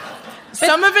like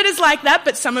some of it is like that,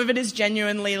 but some of it is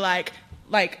genuinely like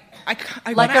I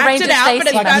Like want to a act Ranger it out, but it's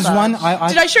Stacey bad. There's one.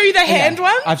 Did I show you the hand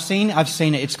one? I've seen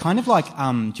it. It's kind of like.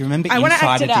 Do you remember I want to Inside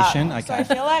act it Edition? out. So I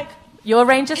feel like You're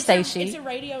Ranger Stacey. it's a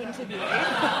radio interview.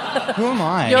 Who am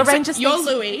I? You're Ranger Stacey. You're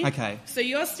Louis. Okay. So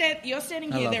you're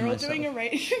standing I here. love They're all myself. doing a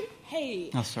radio.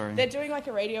 Hey. Oh, sorry. They're doing like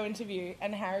a radio interview,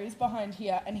 and Harry's behind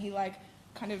here, and he like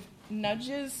kind of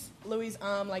nudges Louis'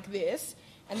 arm like this,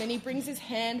 and then he brings his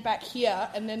hand back here,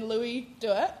 and then Louis,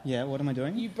 do it. Yeah. What am I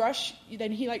doing? You brush.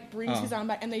 Then he like brings his arm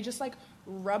back, and they just like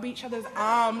rub each other's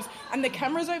arms, and the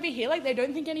camera's over here, like they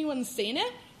don't think anyone's seen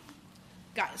it.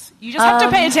 Guys, you just have to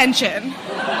pay attention.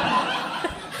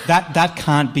 That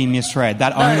can't be misread.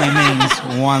 That only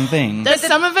means one thing. There's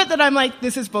some of it that I'm like,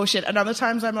 this is bullshit, and other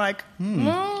times I'm like,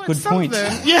 good it's point.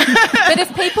 something. Yeah. But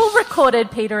if people recorded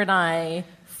Peter and I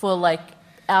for like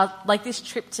this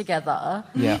trip together,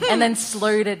 and then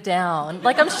slowed it down,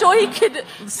 like I'm sure you could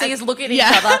see us look at each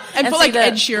other and put see like the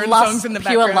Ed Sheeran lust, songs in the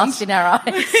pure background. lust in our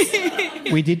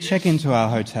eyes. We did check into our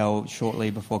hotel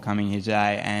shortly before coming here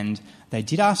today, and they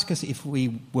did ask us if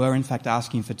we were in fact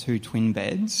asking for 2 twin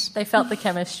beds. They felt the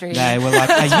chemistry. They were like,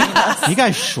 are you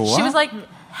guys sure? She was like,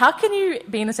 how can you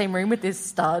be in the same room with this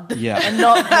stud and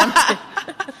not want to?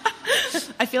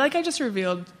 I feel like I just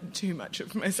revealed too much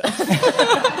of myself.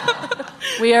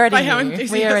 We already By how knew.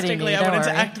 enthusiastically I don't wanted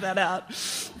to worry. act that out. I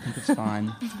think it's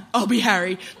fine. I'll be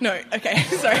Harry. No, okay,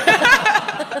 sorry.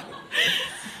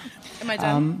 Am I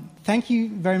done? Thank you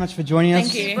very much for joining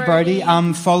us, Thank you. Brody.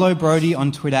 Follow Brody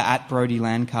on Twitter at Brody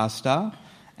Lancaster,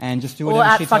 and just do Or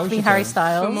whatever at she Fuck tells Me you Harry to.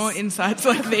 Styles. For more insights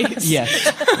like these.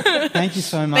 Yes. Thank you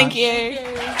so much. Thank you.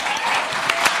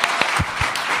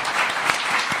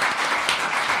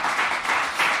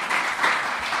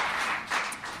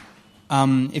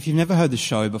 If you've never heard the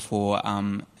show before,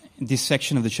 this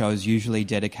section of the show is usually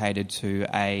dedicated to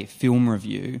a film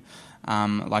review.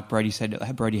 Like Brody said,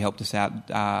 Brody helped us out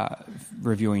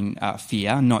reviewing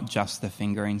Fear, not just the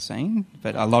fingering scene,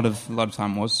 but a lot of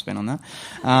time was spent on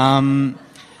that.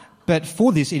 But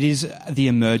for this, it is the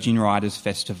Emerging Writers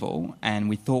Festival, and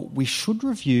we thought we should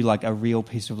review like a real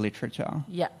piece of literature.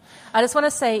 Yeah. I just want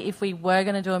to say, if we were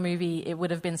going to do a movie, it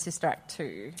would have been Sister Act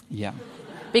 2. Yeah.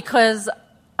 Because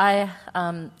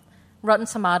Rotten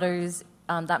Tomatoes,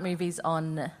 that movie's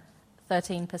on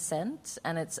 13%,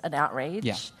 and it's an outrage.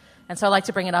 Yeah. And so I like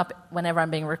to bring it up whenever I'm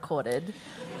being recorded.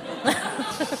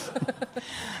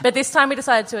 But this time we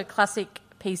decided to do a classic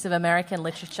piece of American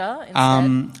literature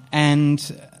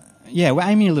instead. We're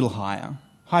aiming a little higher.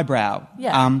 Highbrow.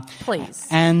 Yeah, please.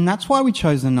 And that's why we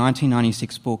chose the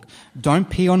 1996 book, Don't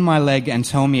Pee on My Leg and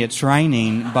Tell Me It's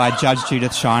Raining by Judge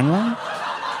Judith Scheinle.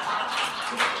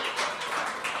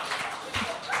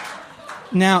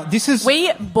 Now, this is...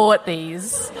 We bought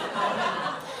these.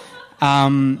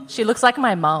 She looks like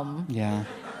my mum. Yeah.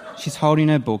 She's holding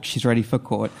her book. She's ready for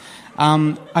court.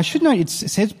 I should note, it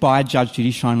says by Judge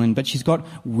Judy Scheinle, but she's got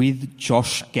with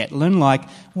Josh Getlin. Like,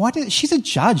 she's a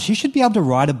judge. She should be able to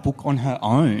write a book on her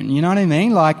own. You know what I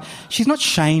mean? Like, she's not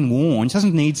Shane Warne. She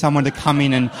doesn't need someone to come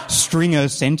in and string her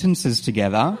sentences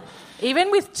together. Even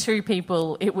with two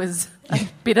people, it was a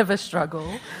bit of a struggle.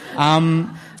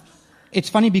 It's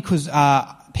funny because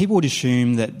people would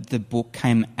assume that the book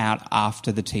came out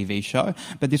after the TV show,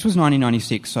 but this was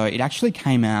 1996, so it actually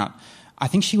came out... I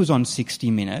think she was on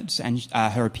 60 Minutes, and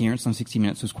her appearance on 60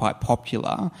 Minutes was quite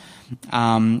popular.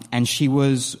 And she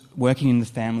was working in the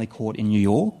family court in New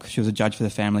York. She was a judge for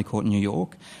the family court in New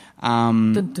York.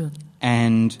 Dun, dun.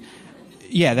 And,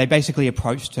 yeah, they basically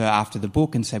approached her after the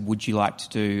book and said, would you like to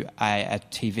do a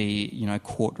TV,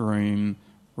 courtroom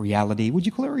reality? Would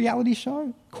you call it a reality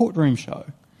show? Courtroom show.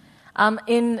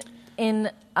 In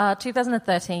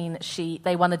 2013,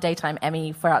 they won the Daytime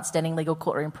Emmy for Outstanding Legal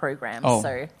Courtroom Program. Oh.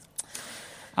 So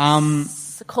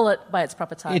call it by its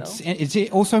proper title. It's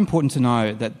also important to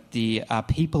know that the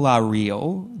people are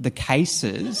real, the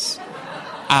cases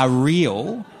are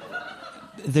real,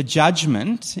 the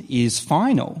judgment is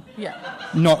final. Yeah.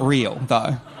 Not real,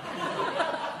 though.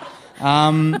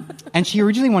 And she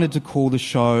originally wanted to call the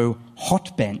show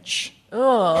Hot Bench.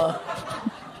 Oh.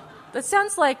 That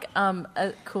sounds like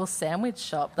a cool sandwich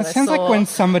shop that I saw. It sounds like when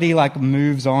somebody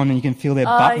moves on and you can feel their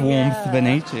butt warmth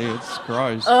beneath you. It's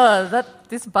gross. Oh,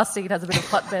 this bus seat has a bit of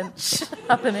hot bench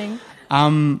happening.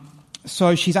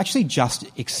 So she's actually just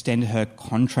extended her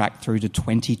contract through to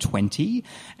 2020,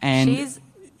 and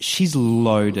she's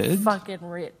loaded. Fucking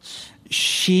rich.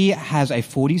 She has a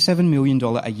 $47 million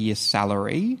a year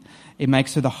salary. It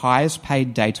makes her the highest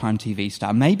paid daytime TV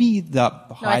star, maybe the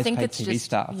highest paid TV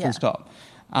star, full stop.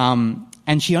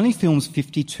 And she only films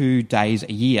 52 days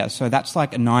a year, so that's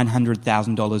like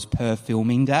 $900,000 per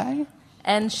filming day.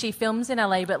 And she films in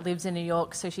LA but lives in New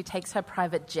York, so she takes her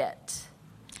private jet.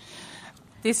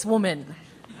 This woman.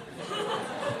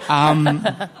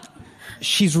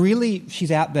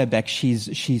 She's out there, Beck.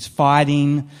 She's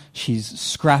fighting, she's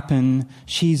scrapping,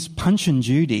 she's punching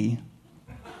Judy.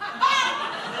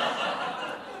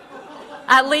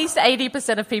 At least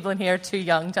 80% of people in here are too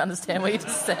young to understand what you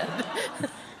just said.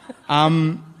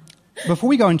 Before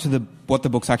we go into what the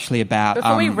book's actually about...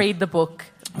 Before we read the book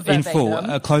verbatim. In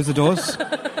full, close the doors.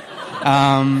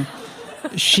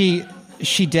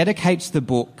 She dedicates the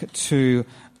book to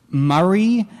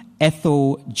Murray,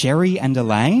 Ethel, Jerry and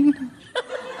Elaine,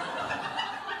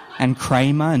 and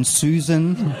Kramer and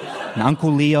Susan and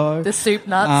Uncle Leo. The soup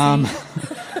Nazi.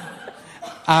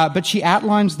 But she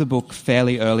outlines the book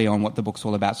fairly early on what the book's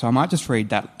all about, so I might just read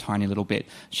that tiny little bit.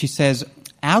 She says,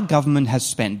 "Our government has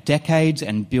spent decades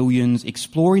and billions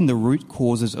exploring the root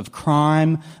causes of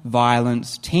crime,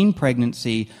 violence, teen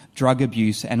pregnancy, drug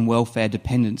abuse and welfare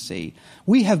dependency.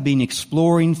 We have been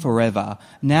exploring forever.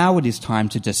 Now it is time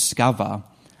to discover."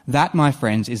 That, my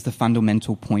friends, is the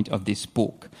fundamental point of this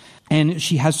book. And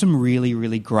she has some really,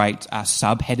 really great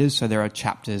subheaders. So there are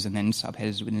chapters and then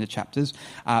subheaders within the chapters.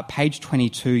 Page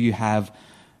 22, you have,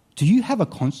 "Do you have a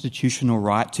constitutional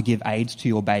right to give AIDS to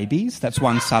your babies?" That's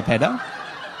one subheader.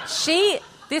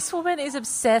 This woman is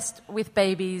obsessed with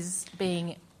babies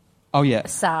being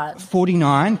sad.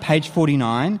 49, page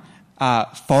 49,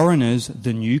 foreigners,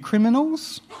 the new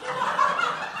criminals.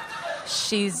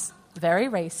 She's very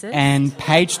racist. And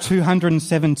page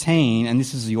 217, and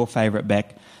this is your favourite,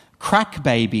 Beck, "Crack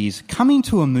babies coming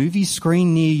to a movie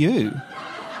screen near you."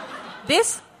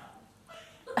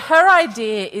 Her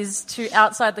idea is to,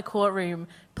 outside the courtroom,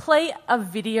 play a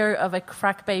video of a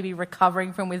crack baby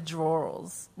recovering from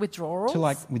withdrawals. Withdrawals? To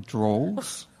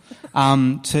withdrawals.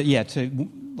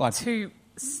 To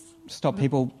stop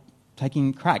people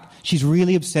taking crack. She's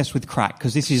really obsessed with crack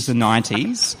because this is the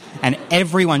 90s and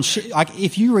everyone...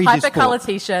 if you read this book... Hypercolour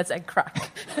T-shirts and crack.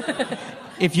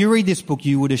 If you read this book,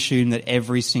 you would assume that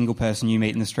every single person you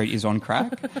meet in the street is on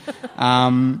crack.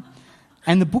 And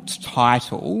the book's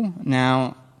title...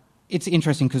 Now... It's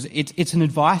interesting because it's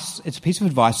a piece of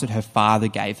advice that her father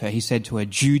gave her. He said to her,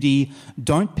 "Judy,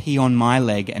 don't pee on my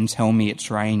leg and tell me it's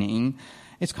raining."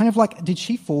 it's kind of like, did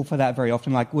she fall for that very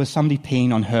often? Like, was somebody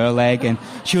peeing on her leg? And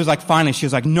she was like, finally, she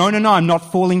was like, no, I'm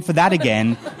not falling for that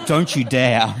again. Don't you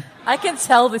dare. I can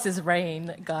tell this is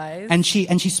Rain, guys. And she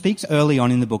speaks early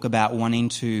on in the book about wanting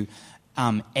to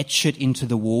etch it into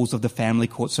the walls of the family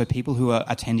court so people who are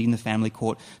attending the family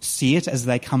court see it as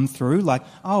they come through, like,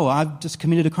 oh, I've just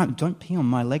committed a crime. Don't pee on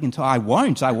my leg until I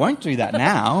won't do that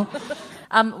now.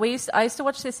 I used to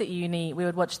watch this at uni. We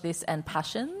would watch this and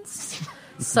Passions.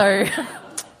 So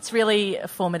it's really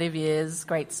formative years,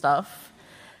 great stuff.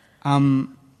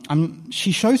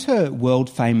 She shows her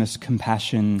world-famous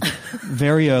compassion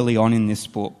very early on in this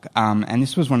book, and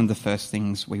this was one of the first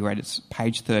things we read. It's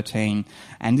page 13,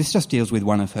 and this just deals with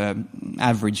one of her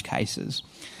average cases.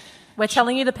 We're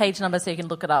telling you the page number so you can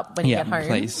look it up when you get home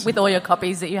please. With all your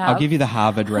copies that you have. I'll give you the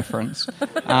Harvard reference.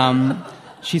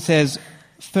 She says,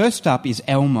 first up is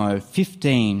Elmo,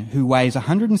 15, who weighs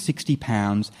 160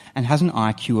 pounds and has an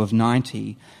IQ of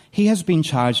 90. He has been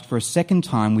charged for a second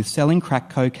time with selling crack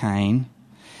cocaine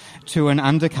to an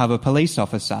undercover police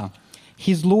officer.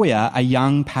 His lawyer, a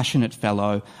young, passionate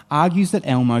fellow, argues that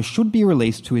Elmo should be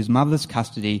released to his mother's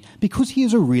custody because he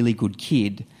is a really good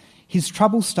kid. His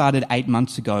trouble started 8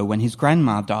 months ago when his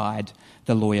grandma died,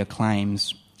 the lawyer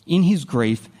claims. In his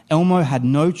grief, Elmo had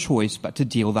no choice but to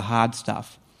deal the hard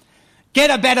stuff.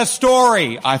 Get a better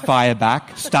story, I fire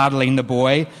back, startling the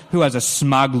boy, who has a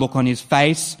smug look on his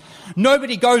face.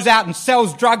 Nobody goes out and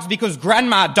sells drugs because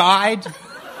grandma died.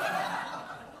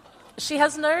 She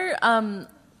has no...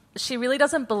 she really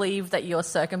doesn't believe that your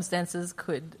circumstances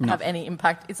could have any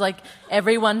impact. It's like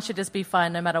everyone should just be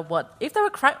fine no matter what. If they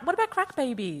were what about crack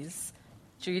babies,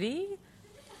 Judy?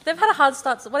 They've had a hard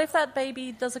start. So what if that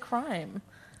baby does a crime?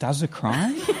 Does a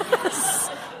crime? Yes.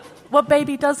 What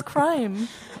baby does crime?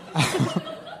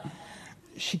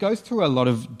 She goes through a lot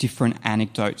of different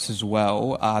anecdotes as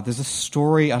well. There's a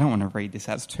story, I don't want to read this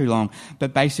out, it's too long,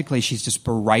 but basically she's just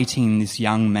berating this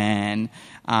young man,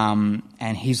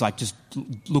 and he's like just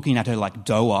looking at her like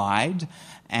doe-eyed,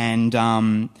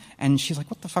 and she's like,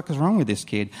 what the fuck is wrong with this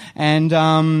kid?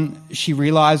 And she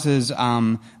realises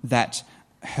that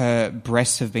her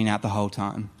breasts have been out the whole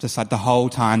time, just like the whole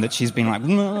time that she's been like,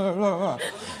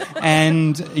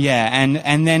 and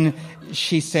then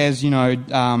she says,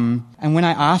 and when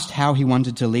I asked how he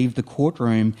wanted to leave the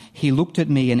courtroom, he looked at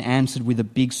me and answered with a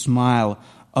big smile,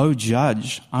 "Oh,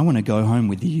 Judge, I want to go home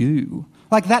with you."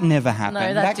 Like, that never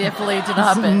happened. No, that definitely didn't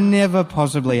happen. Never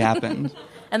possibly happened.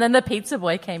 And then the pizza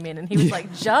boy came in and he was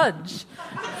like, "Judge."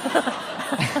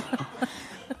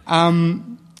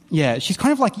 Yeah, she's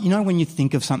kind of like, when you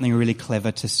think of something really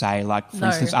clever to say, like, for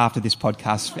instance, after this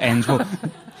podcast ends,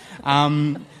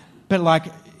 but like,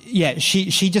 yeah,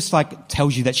 she just like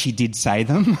tells you that she did say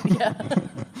them. Yeah.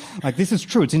 Like, this is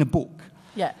true, it's in a book.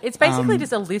 Yeah, it's basically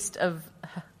just a list of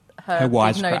her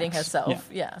noting herself.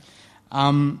 Yeah.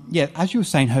 As you were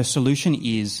saying, her solution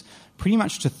is pretty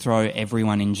much to throw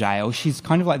everyone in jail. She's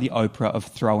kind of like the Oprah of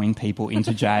throwing people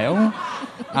into jail.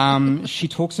 She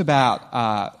talks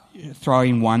about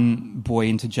throwing one boy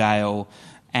into jail,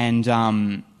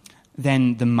 and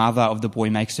then the mother of the boy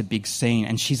makes a big scene,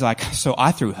 and she's like, so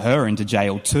I threw her into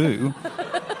jail too.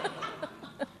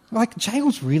 Like,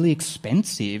 jail's really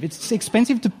expensive. It's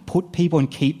expensive to put people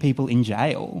and keep people in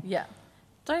jail. Yeah.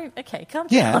 Calm down.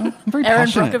 Yeah, I'm very Erin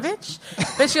passionate. Brockovich.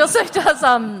 But she also does,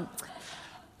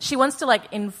 she wants to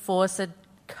like enforce a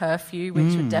curfew,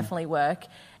 which would definitely work,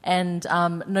 and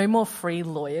no more free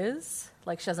lawyers.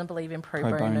 Like, she doesn't believe in pro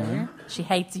bono. She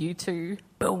hates you too.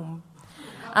 Boom.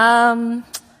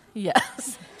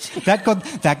 Yes. That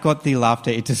got the laughter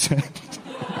it deserved.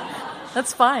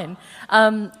 That's fine.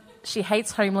 She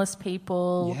hates homeless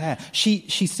people. Yeah.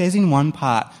 She says in one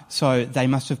part, so they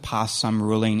must have passed some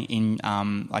ruling in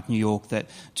like New York that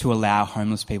to allow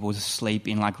homeless people to sleep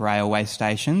in like railway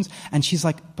stations, and she's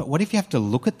like, but what if you have to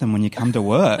look at them when you come to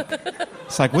work?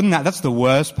 It's like, that's the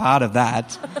worst part of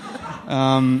that.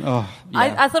 Yeah.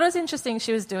 I thought it was interesting.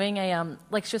 She was doing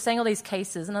she was saying all these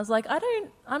cases, and I was like,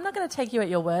 I'm not going to take you at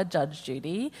your word, Judge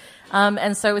Judy.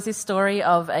 And so it was this story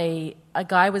of a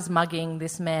guy was mugging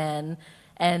this man,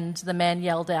 and the man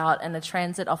yelled out, and the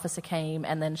transit officer came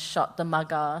and then shot the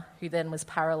mugger, who then was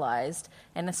paralysed.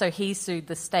 And so he sued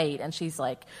the state, and she's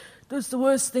like, that's the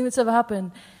worst thing that's ever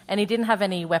happened. And he didn't have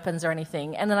any weapons or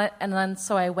anything. And then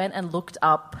so I went and looked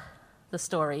up the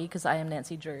story, because I am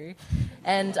Nancy Drew,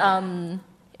 and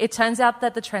it turns out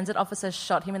that the transit officer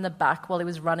shot him in the back while he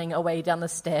was running away down the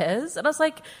stairs. And I was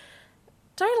like,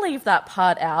 don't leave that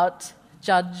part out,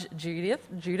 Judge Judith.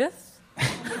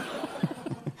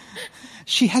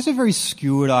 She has a very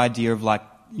skewed idea of like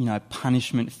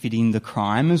punishment fitting the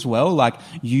crime as well. Like,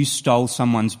 you stole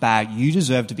someone's bag, you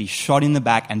deserve to be shot in the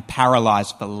back and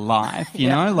paralysed for life, you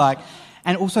know? Like,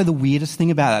 and also the weirdest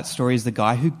thing about that story is the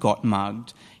guy who got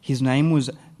mugged, his name was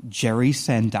Jerry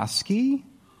Sandusky.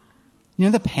 You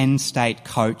know the Penn State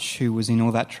coach who was in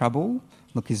all that trouble?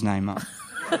 Look his name up.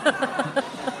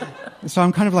 So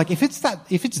I'm kind of like, if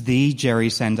it's the Jerry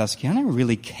Sandusky, I don't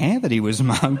really care that he was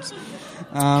mugged.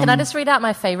 Can I just read out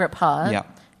my favourite part? Yeah.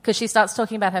 Because she starts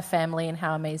talking about her family and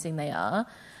how amazing they are.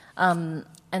 And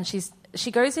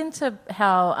she goes into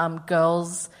how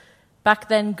back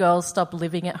then girls stopped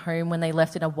living at home when they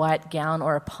left in a white gown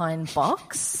or a pine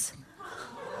box.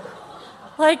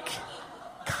 Like,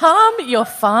 calm your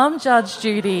farm, Judge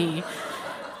Judy.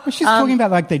 Well, she's talking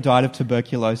about like they died of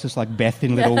tuberculosis, like Beth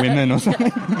in Little Women or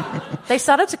something. They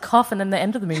started to cough, and then the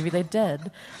end of the movie, they're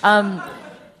dead.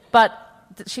 But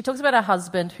she talks about her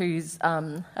husband, who's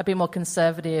a bit more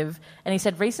conservative, and he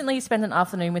said, recently he spent an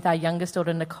afternoon with our youngest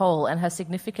daughter, Nicole, and her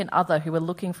significant other who were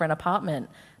looking for an apartment.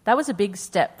 That was a big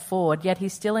step forward, yet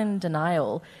he's still in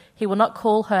denial. He will not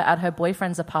call her at her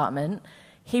boyfriend's apartment.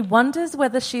 He wonders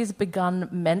whether she's begun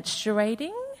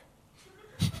menstruating.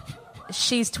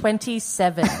 She's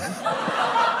 27.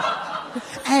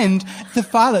 And the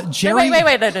father, Jerry...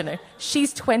 Wait, no.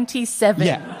 She's 27.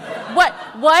 Yeah. What?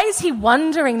 Why is he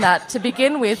wondering that to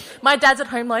begin with? My dad's at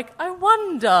home like, I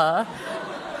wonder.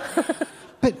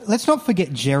 But let's not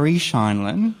forget Jerry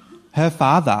Scheinlin, her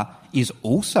father, is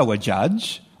also a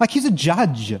judge. Like, he's a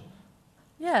judge.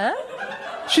 Yeah.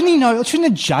 Shouldn't he know?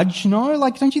 Shouldn't a judge know?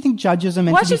 Like, don't you think judges are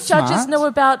meant to be smart? Why should judges know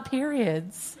about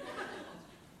periods?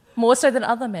 More so than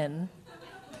other men.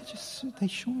 They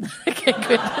should. Okay,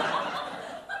 good.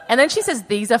 And then she says,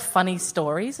 these are funny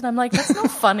stories. And I'm like, that's not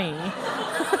funny.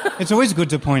 It's always good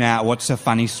to point out what's a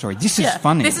funny story. This is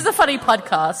funny. This is a funny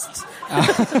podcast.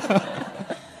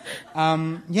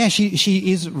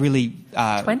 She is really...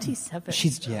 27.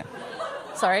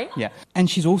 Sorry? Yeah. And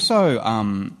she's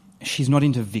also... she's not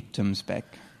into victims,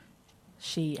 Beck.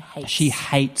 She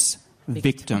hates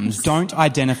victims. Don't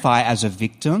identify as a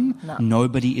victim. No.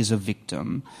 Nobody is a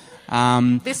victim.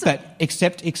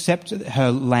 Except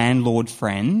her landlord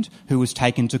friend, who was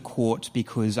taken to court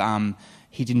because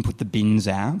he didn't put the bins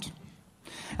out.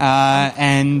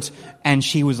 And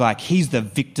she was like, he's the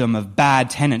victim of bad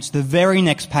tenants. The very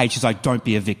next page, she's like, don't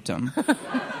be a victim.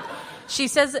 She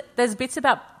says there's bits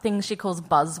about things she calls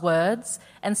buzzwords,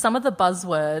 and some of the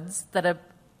buzzwords that are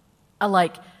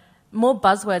like more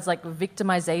buzzwords like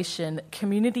victimization,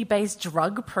 community-based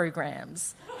drug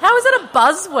programs. How is it a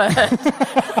buzzword?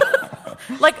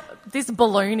 Like this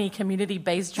baloney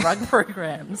community-based drug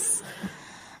programs.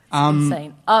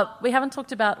 Insane. We haven't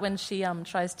talked about when she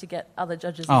tries to get other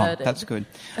judges murdered. Oh, that's good.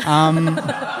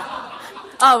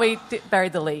 We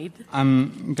buried the lead.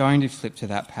 I'm going to flip to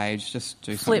that page. Just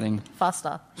do something. Flip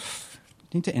faster. I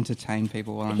need to entertain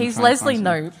people while I'm He's trying to Leslie find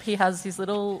something. Knope. He has his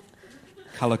little...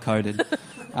 Colour-coded.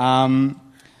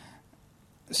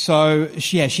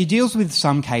 She deals with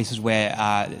some cases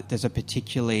where there's a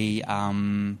particularly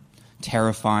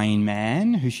terrifying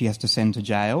man who she has to send to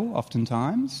jail,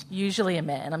 oftentimes. Usually a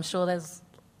man. I'm sure there's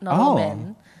not all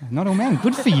men. Not all men.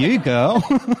 Good for you, girl.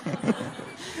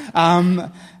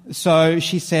 So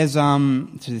she says to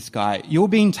this guy, you're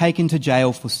being taken to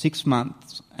jail for 6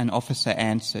 months. An officer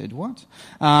answered, what?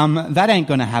 That ain't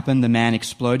going to happen, the man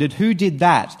exploded. Who did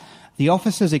that? The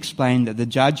officers explained that the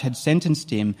judge had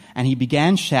sentenced him and he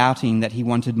began shouting that he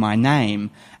wanted my name.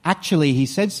 Actually, he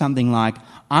said something like,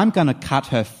 I'm going to cut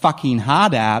her fucking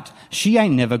heart out. She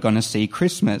ain't never going to see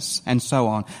Christmas, and so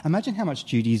on. Imagine how much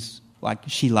Judy's,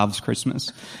 she loves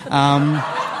Christmas.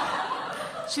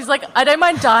 She's like, I don't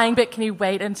mind dying, but can you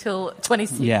wait until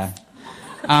 26? Yeah.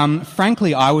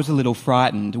 Frankly, I was a little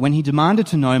frightened. When he demanded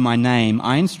to know my name,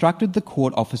 I instructed the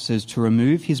court officers to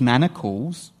remove his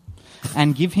manacles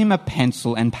and give him a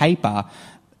pencil and paper.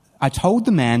 I told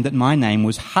the man that my name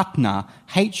was Huttner,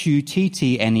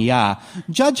 Huttner.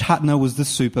 Judge Huttner was the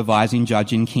supervising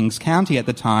judge in Kings County at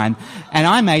the time, and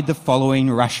I made the following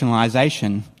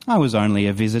rationalisation. I was only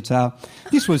a visitor.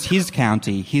 This was his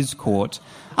county, his court.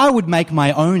 I would make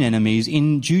my own enemies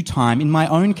in due time in my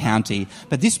own county,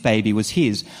 but this baby was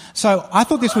his. So I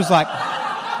thought this was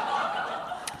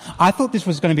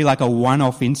going to be like a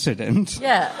one-off incident.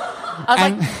 Yeah.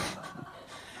 I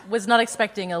was was not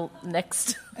expecting a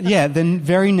next... Yeah, the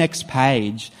very next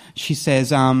page, she says,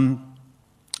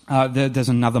 there's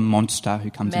another monster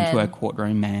who comes into her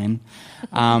courtroom, man.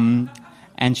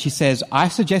 And she says, I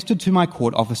suggested to my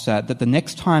court officer that the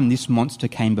next time this monster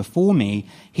came before me,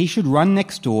 he should run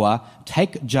next door,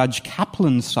 take Judge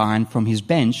Kaplan's sign from his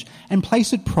bench and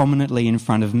place it prominently in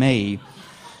front of me.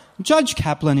 Judge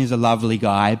Kaplan is a lovely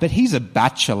guy, but he's a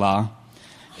bachelor.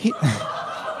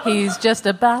 He's just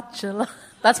a bachelor.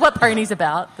 That's what Pony's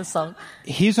about, the song.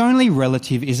 His only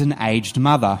relative is an aged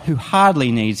mother who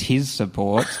hardly needs his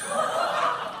support.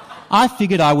 I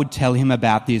figured I would tell him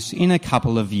about this in a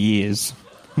couple of years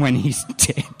when he's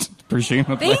dead,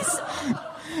 presumably.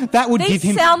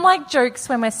 These sound like jokes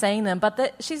when we're saying them,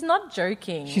 but she's not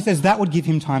joking. She says that would give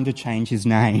him time to change his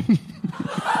name.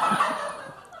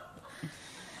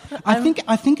 I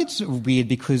think it's weird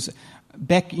because,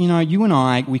 Beck, you know, you and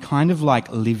I, we kind of like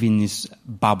live in this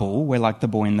bubble. We're like the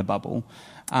boy in the bubble.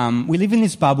 We live in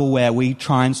this bubble where we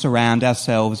try and surround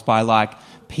ourselves by like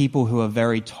people who are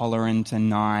very tolerant and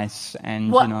nice and,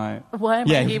 you know... Why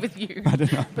am I here with you? I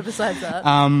don't know. But besides that,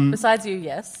 besides you,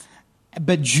 yes.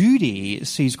 But Judy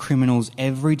sees criminals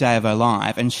every day of her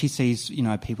life, and she sees, you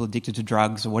know, people addicted to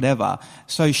drugs or whatever.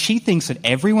 So she thinks that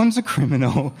everyone's a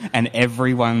criminal and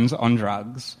everyone's on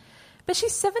drugs. But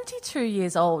she's 72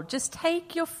 years old. Just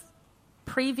take your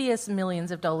previous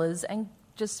millions of dollars and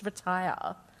just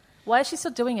retire. Why is she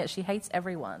still doing it? She hates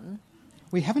everyone.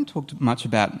 We haven't talked much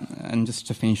about, and just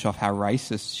to finish off, how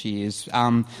racist she is.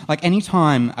 Like, any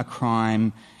time a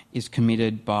crime is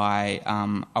committed by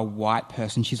a white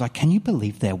person, she's like, can you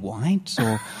believe they're white?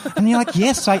 And you're like,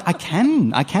 yes, I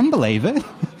can believe it.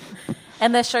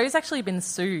 And their show's actually been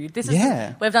sued.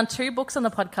 We've done 2 books on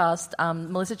the podcast,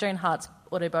 Melissa Joan Hart's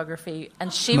autobiography,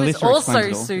 and she was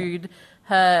also sued.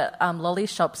 Her lolly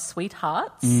shop,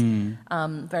 Sweethearts,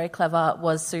 very clever,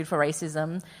 was sued for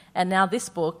racism. And now this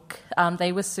book,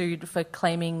 they were sued for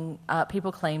claiming,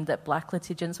 people claimed that black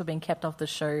litigants were being kept off the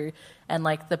show, and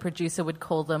like the producer would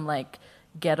call them like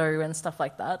ghetto and stuff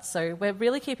like that. So we're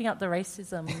really keeping up the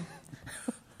racism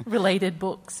related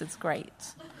books. It's great.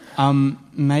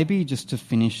 Maybe just to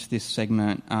finish this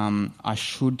segment, I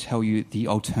should tell you the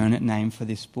alternate name for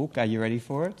this book. Are you ready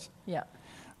for it? Yeah.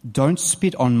 Don't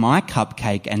spit on my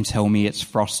cupcake and tell me it's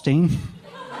frosting.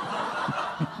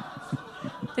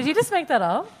 Did you just make that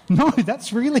up? No,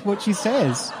 that's really what she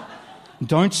says.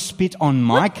 Don't spit on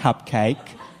my cupcake.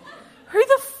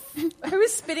 Who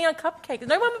is spitting on cupcake?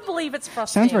 No one would believe it's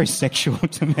frosting. Sounds very sexual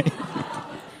to me.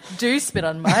 Do spit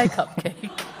on my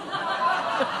cupcake.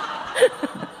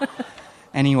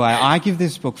 Anyway, I give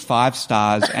this book 5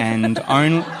 stars, and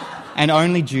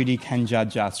only Judy can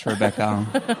judge us, Rebecca.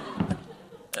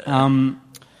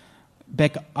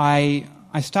 Beck, I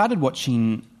started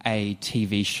watching a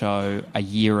TV show a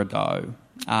year ago,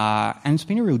 and it's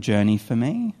been a real journey for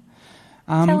me.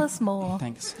 Tell us more.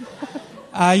 Thanks.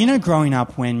 You know, growing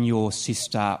up when your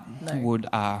sister would...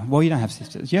 well, you don't have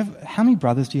sisters. How many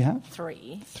brothers do you have?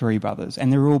 3. 3 brothers,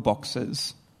 and they're all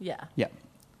boxers. Yeah. Yeah.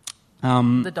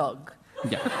 The dog.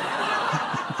 Yeah.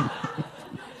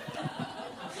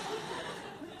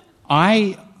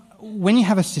 When you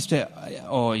have a sister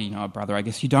or, you know, a brother, I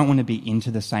guess you don't want to be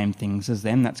into the same things as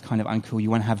them. That's kind of uncool.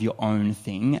 You want to have your own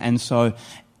thing. And so...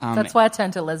 that's why I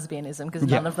turned to lesbianism, because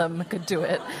none of them could do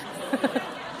it.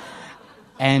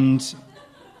 And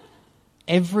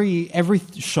every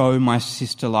show my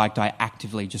sister liked, I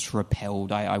actively just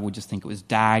repelled. I would just think it was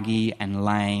daggy and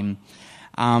lame.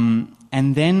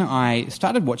 And then I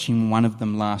started watching one of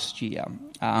them last year,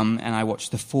 and I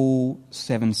watched the full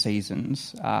 7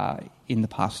 seasons in the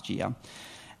past year.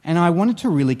 And I wanted to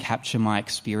really capture my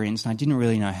experience, and I didn't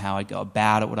really know how I'd go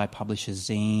about it. Would I publish a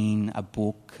zine, a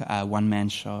book, a one-man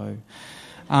show?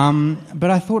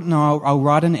 But I thought, no, I'll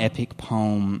write an epic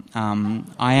poem.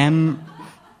 I am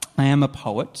a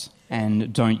poet,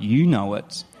 and don't you know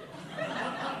it?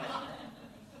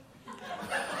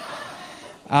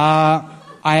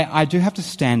 I do have to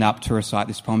stand up to recite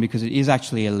this poem because it is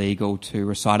actually illegal to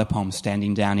recite a poem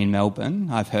standing down in Melbourne,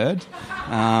 I've heard.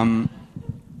 I'm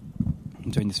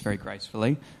doing this very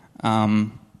gracefully. Pull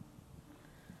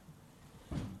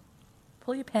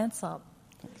your pants up.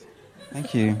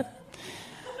 Thank you.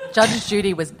 Judge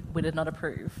Judy would not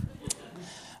approve.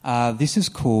 This is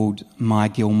called My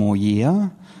Gilmore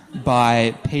Year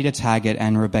by Peter Taggart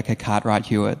and Rebecca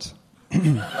Cartwright-Hewitt.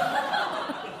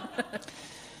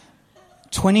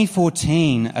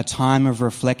 2014, a time of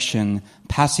reflection,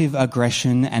 passive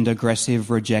aggression and aggressive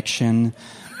rejection.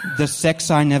 The sex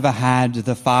I never had,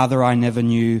 the father I never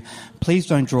knew. Please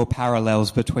don't draw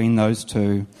parallels between those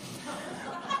two.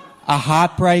 A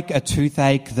heartbreak, a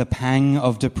toothache, the pang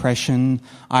of depression.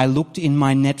 I looked in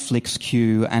my Netflix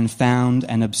queue and found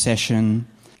an obsession.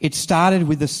 It started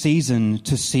with a season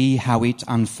to see how it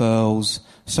unfurls.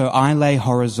 So I lay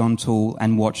horizontal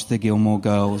and watched the Gilmore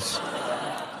Girls.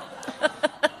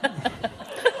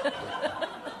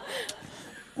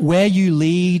 Where you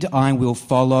lead, I will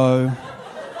follow.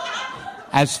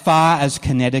 as far as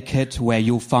Connecticut, where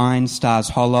you'll find Stars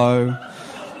Hollow.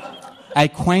 A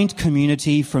quaint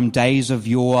community from days of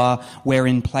yore, where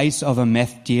in place of a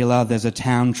meth dealer there's a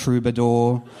town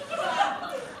troubadour.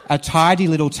 A tidy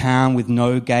little town with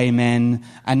no gay men.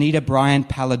 Anita Bryant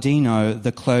Palladino,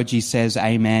 the clergy says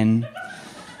amen.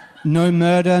 No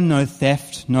murder, no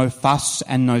theft, no fuss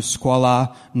and no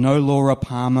squalor, no Laura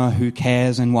Palmer, who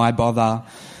cares and why bother?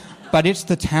 But it's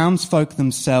the townsfolk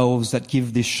themselves that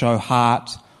give this show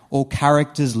heart, all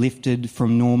characters lifted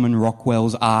from Norman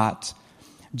Rockwell's art.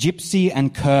 Gypsy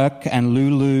and Kirk and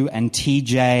Lulu and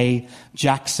TJ,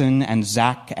 Jackson and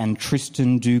Zach and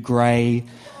Tristan Dugray,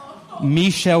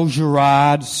 Michelle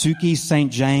Girard, Suki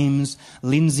St. James,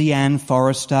 Lindsay Ann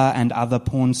Forrester and other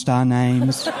porn star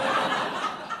names.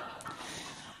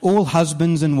 All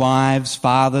husbands and wives,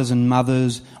 fathers and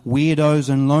mothers, weirdos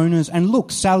and loners, and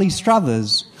look, Sally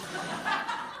Struthers.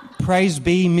 Praise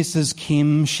be Mrs.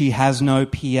 Kim, she has no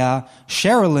peer.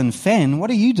 Sherilyn Fenn, what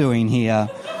are you doing here?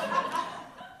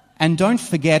 And don't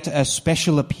forget a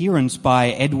special appearance by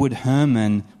Edward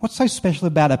Herman. What's so special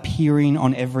about appearing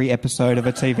on every episode of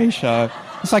a TV show?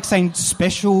 It's like saying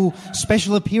special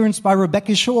appearance by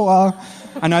Rebecca Shaw.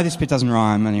 I know this bit doesn't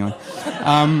rhyme, anyway.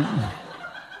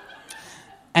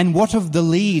 And what of the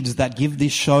leads that give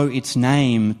this show its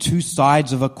name? Two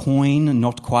sides of a coin,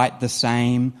 not quite the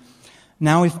same.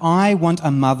 Now, if I want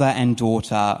a mother and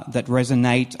daughter that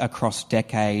resonate across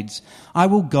decades, I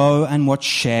will go and watch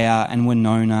Cher and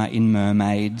Winona in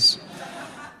Mermaids.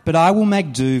 But I will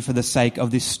make do for the sake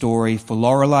of this story for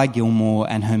Lorelai Gilmore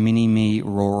and her mini-me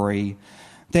Rory.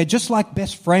 They're just like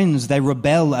best friends. They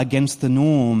rebel against the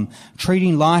norm,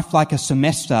 treating life like a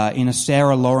semester in a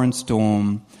Sarah Lawrence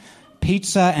dorm.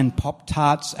 Pizza and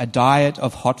Pop-Tarts, a diet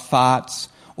of hot farts,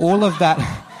 all of that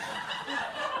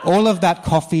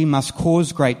coffee must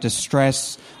cause great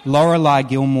distress. Lorelai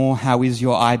Gilmore, how is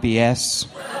your IBS?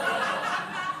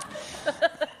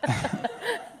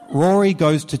 Rory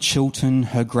goes to Chilton,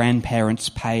 her grandparents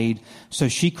paid, so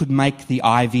she could make the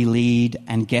Ivy League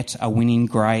and get a winning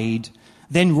grade.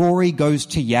 Then Rory goes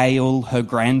to Yale, her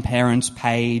grandparents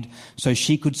paid, so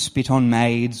she could spit on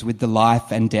maids with the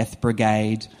Life and Death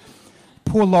Brigade.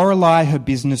 Poor Lorelai, her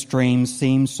business dreams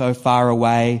seem so far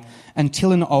away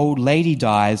until an old lady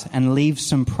dies and leaves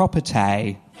some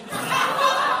property.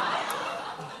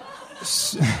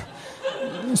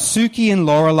 Suki and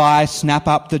Lorelai snap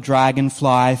up the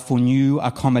Dragonfly for new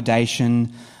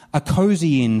accommodation, a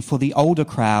cosy inn for the older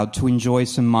crowd to enjoy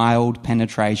some mild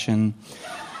penetration.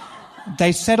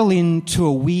 They settle into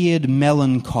a weird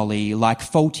melancholy like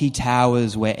faulty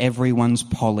towers where everyone's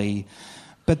Polly.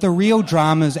 But the real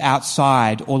drama's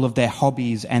outside all of their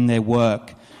hobbies and their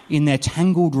work, in their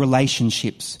tangled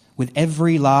relationships with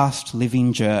every last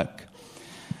living jerk.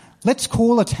 Let's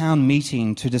call a town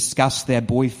meeting to discuss their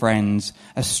boyfriends,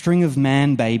 a string of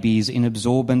man babies in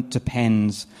absorbent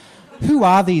depends. Who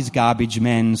are these garbage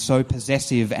men, so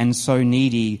possessive and so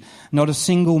needy? Not a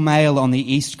single male on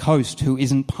the East Coast who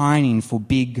isn't pining for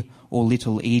big or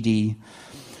little Edie.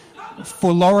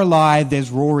 For Lorelai, there's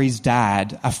Rory's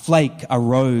dad, a flake, a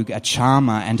rogue, a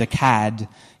charmer and a cad.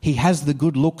 He has the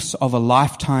good looks of a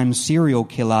lifetime serial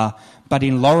killer, but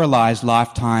in Lorelai's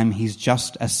lifetime, he's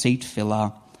just a seat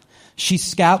filler. She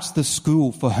scouts the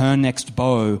school for her next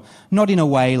beau, not in a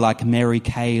way like Mary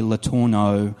Kay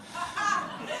Letourneau.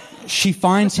 She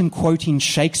finds him quoting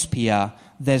Shakespeare,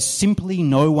 "There's simply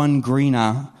no one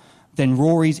greener," than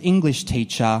Rory's English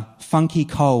teacher, funky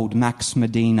cold Max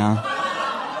Medina.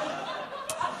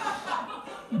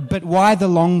 But why the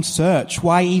long search?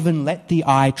 Why even let the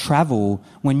eye travel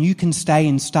when you can stay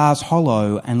in Stars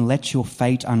Hollow and let your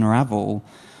fate unravel?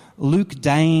 Luke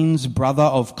Danes, brother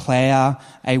of Claire,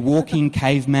 a walking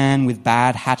caveman with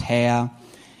bad hat hair.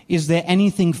 Is there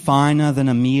anything finer than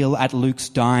a meal at Luke's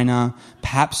diner?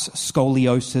 Perhaps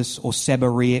scoliosis or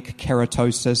seborrheic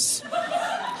keratosis?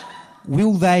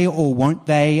 Will they or won't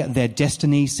they? Their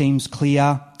destiny seems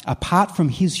clear. Apart from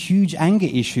his huge anger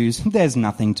issues, there's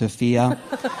nothing to fear.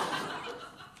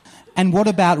 And what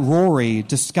about Rory,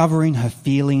 discovering her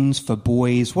feelings for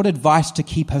boys? What advice to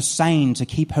keep her sane, to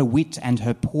keep her wit and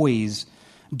her poise?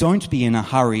 Don't be in a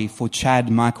hurry for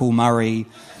Chad Michael Murray.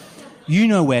 You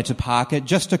know where to park it,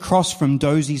 just across from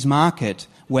Dosey's Market,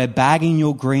 where bagging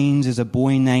your greens is a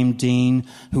boy named Dean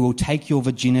who will take your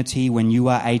virginity when you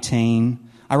are 18.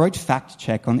 I wrote fact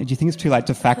check on it. Do you think it's too late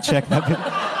to fact check that bit?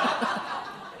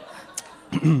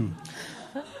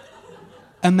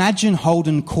 Imagine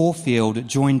Holden Caulfield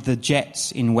joined the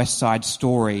Jets in West Side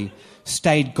Story,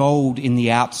 stayed gold in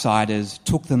The Outsiders,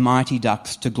 took the Mighty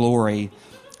Ducks to glory.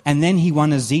 And then he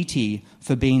won a Ziti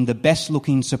for being the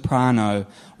best-looking soprano.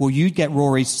 Well, you'd get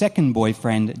Rory's second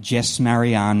boyfriend, Jess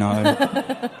Mariano.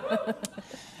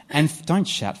 And don't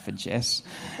shout for Jess.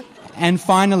 And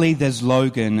finally, there's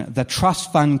Logan, the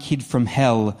trust fund kid from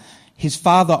hell. His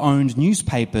father owned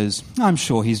newspapers. I'm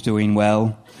sure he's doing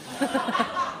well.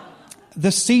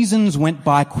 The seasons went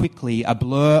by quickly, a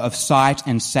blur of sight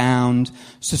and sound.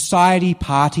 Society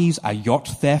parties, a yacht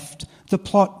theft. The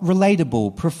plot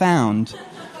relatable, profound.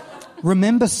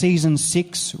 Remember season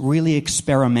 6, really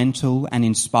experimental and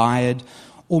inspired?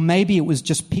 Or maybe it was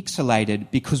just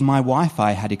pixelated because my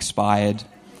Wi-Fi had expired.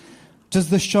 Does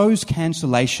the show's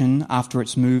cancellation after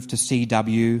its move to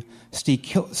CW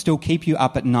still keep you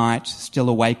up at night, still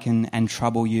awaken and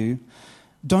trouble you?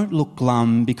 Don't look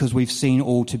glum because we've seen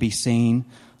all to be seen.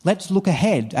 Let's look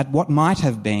ahead at what might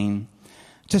have been.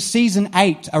 To season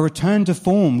 8, a return to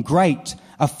form, great.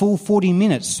 A full 40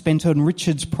 minutes spent on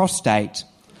Richard's prostate.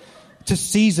 To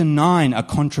season 9, a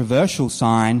controversial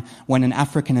sign when an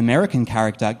African-American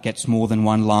character gets more than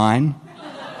one line.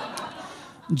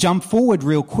 Jump forward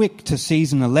real quick to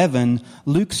season 11,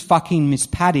 Luke's fucking Miss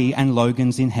Patty and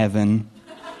Logan's in heaven.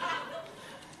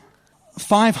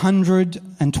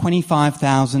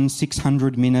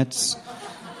 525,600 minutes.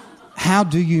 How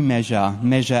do you measure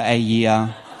a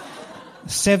year?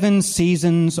 7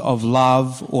 seasons of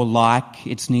love or like,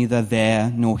 it's neither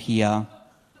there nor here.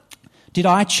 Did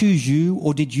I choose you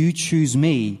or did you choose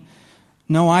me?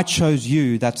 No, I chose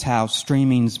you, that's how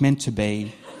streaming's meant to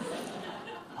be.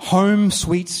 Home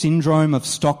sweet syndrome of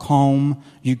Stockholm,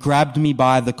 you grabbed me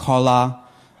by the collar.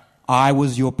 I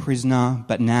was your prisoner,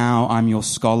 but now I'm your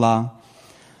scholar.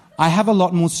 I have a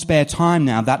lot more spare time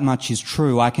now, that much is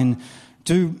true. I can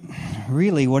do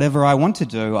really whatever I want to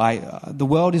do. The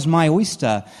world is my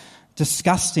oyster,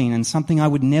 disgusting and something I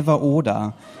would never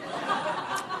order.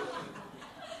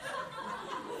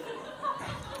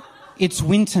 It's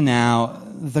winter now,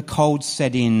 the cold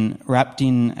set in, wrapped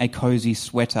in a cosy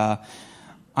sweater.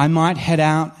 I might head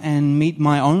out and meet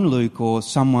my own Luke or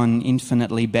someone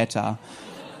infinitely better.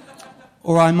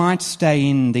 Or I might stay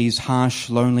in these harsh,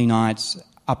 lonely nights,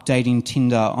 updating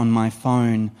Tinder on my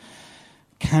phone.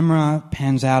 Camera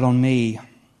pans out on me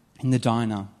in the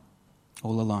diner,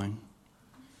 all alone.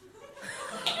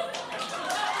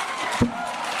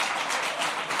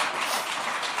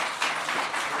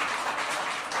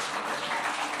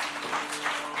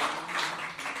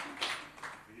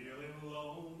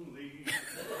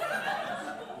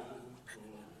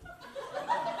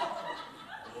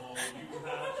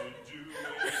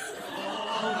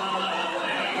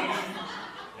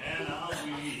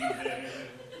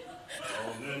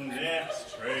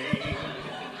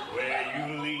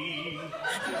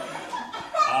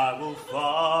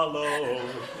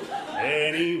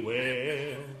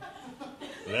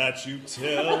 You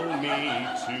tell me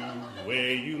to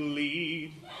where you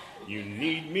lead. You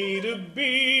need me to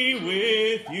be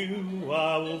with you.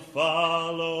 I will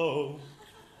follow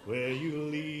where you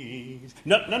lead.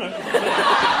 No.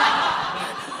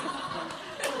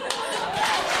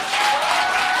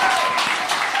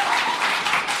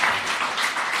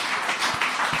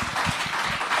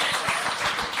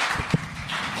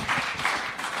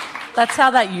 That's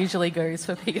how that usually goes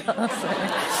for Peter. So.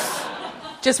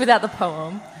 Just without the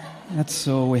poem. That's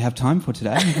all we have time for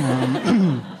today.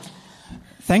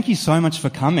 Thank you so much for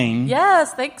coming.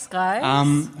 Yes, thanks,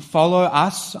 guys. Follow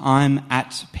us. I'm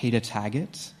at Peter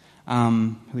Taggart. Who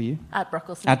are you? At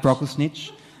Brocklesnitch. At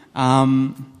Brocklesnitch.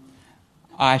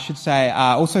 I should say,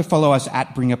 also follow us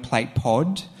at Bring a Plate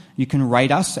Pod. You can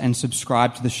rate us and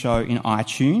subscribe to the show in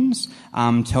iTunes.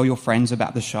 Tell your friends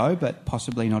about the show, but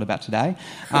possibly not about today.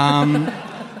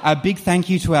 A big thank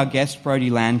you to our guest, Brodie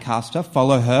Lancaster.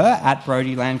 Follow her at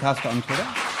Brodie Lancaster on Twitter.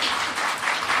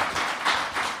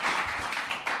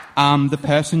 The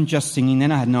person just singing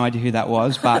then, I had no idea who that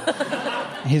was, but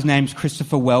his name's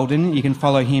Christopher Weldon. You can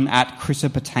follow him at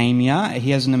Chrisopotamia. He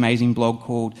has an amazing blog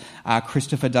called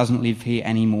Christopher Doesn't Live Here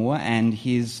Anymore, and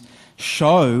his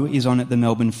show is on at the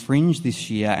Melbourne Fringe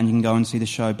this year, and you can go and see the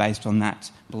show based on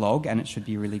that blog, and it should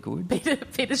be really good.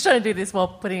 Peter's trying to do this while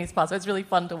putting his part, so it's really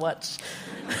fun to watch.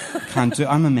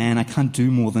 I'm a man, I can't do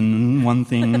more than one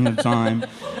thing at a time.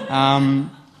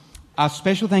 A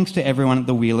special thanks to everyone at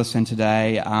the Wheeler Centre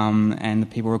today and the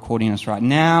people recording us right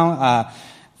now.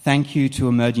 Thank you to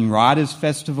Emerging Writers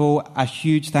Festival. A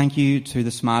huge thank you to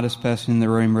the smartest person in the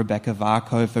room, Rebecca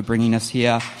Varco, for bringing us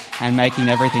here and making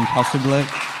everything possible.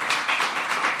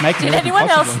 Did anyone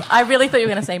else? I really thought you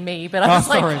were going to say me, but I was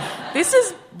like, this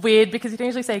is weird because you don't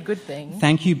usually say a good thing.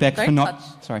 Thank you, Beck, for not.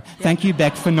 Sorry. Yeah. Thank you,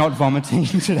 Beck, for not vomiting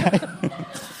today.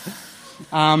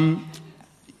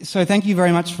 So thank you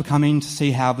very much for coming to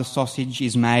see how the sausage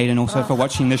is made and also for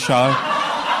watching the show.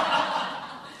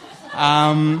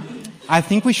 I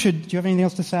think we should... Do you have anything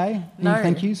else to say? No, Any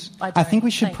thank yous? I don't. I think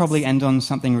we should Thanks. probably end on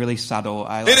something really subtle.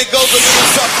 Then it goes a little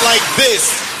something like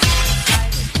this.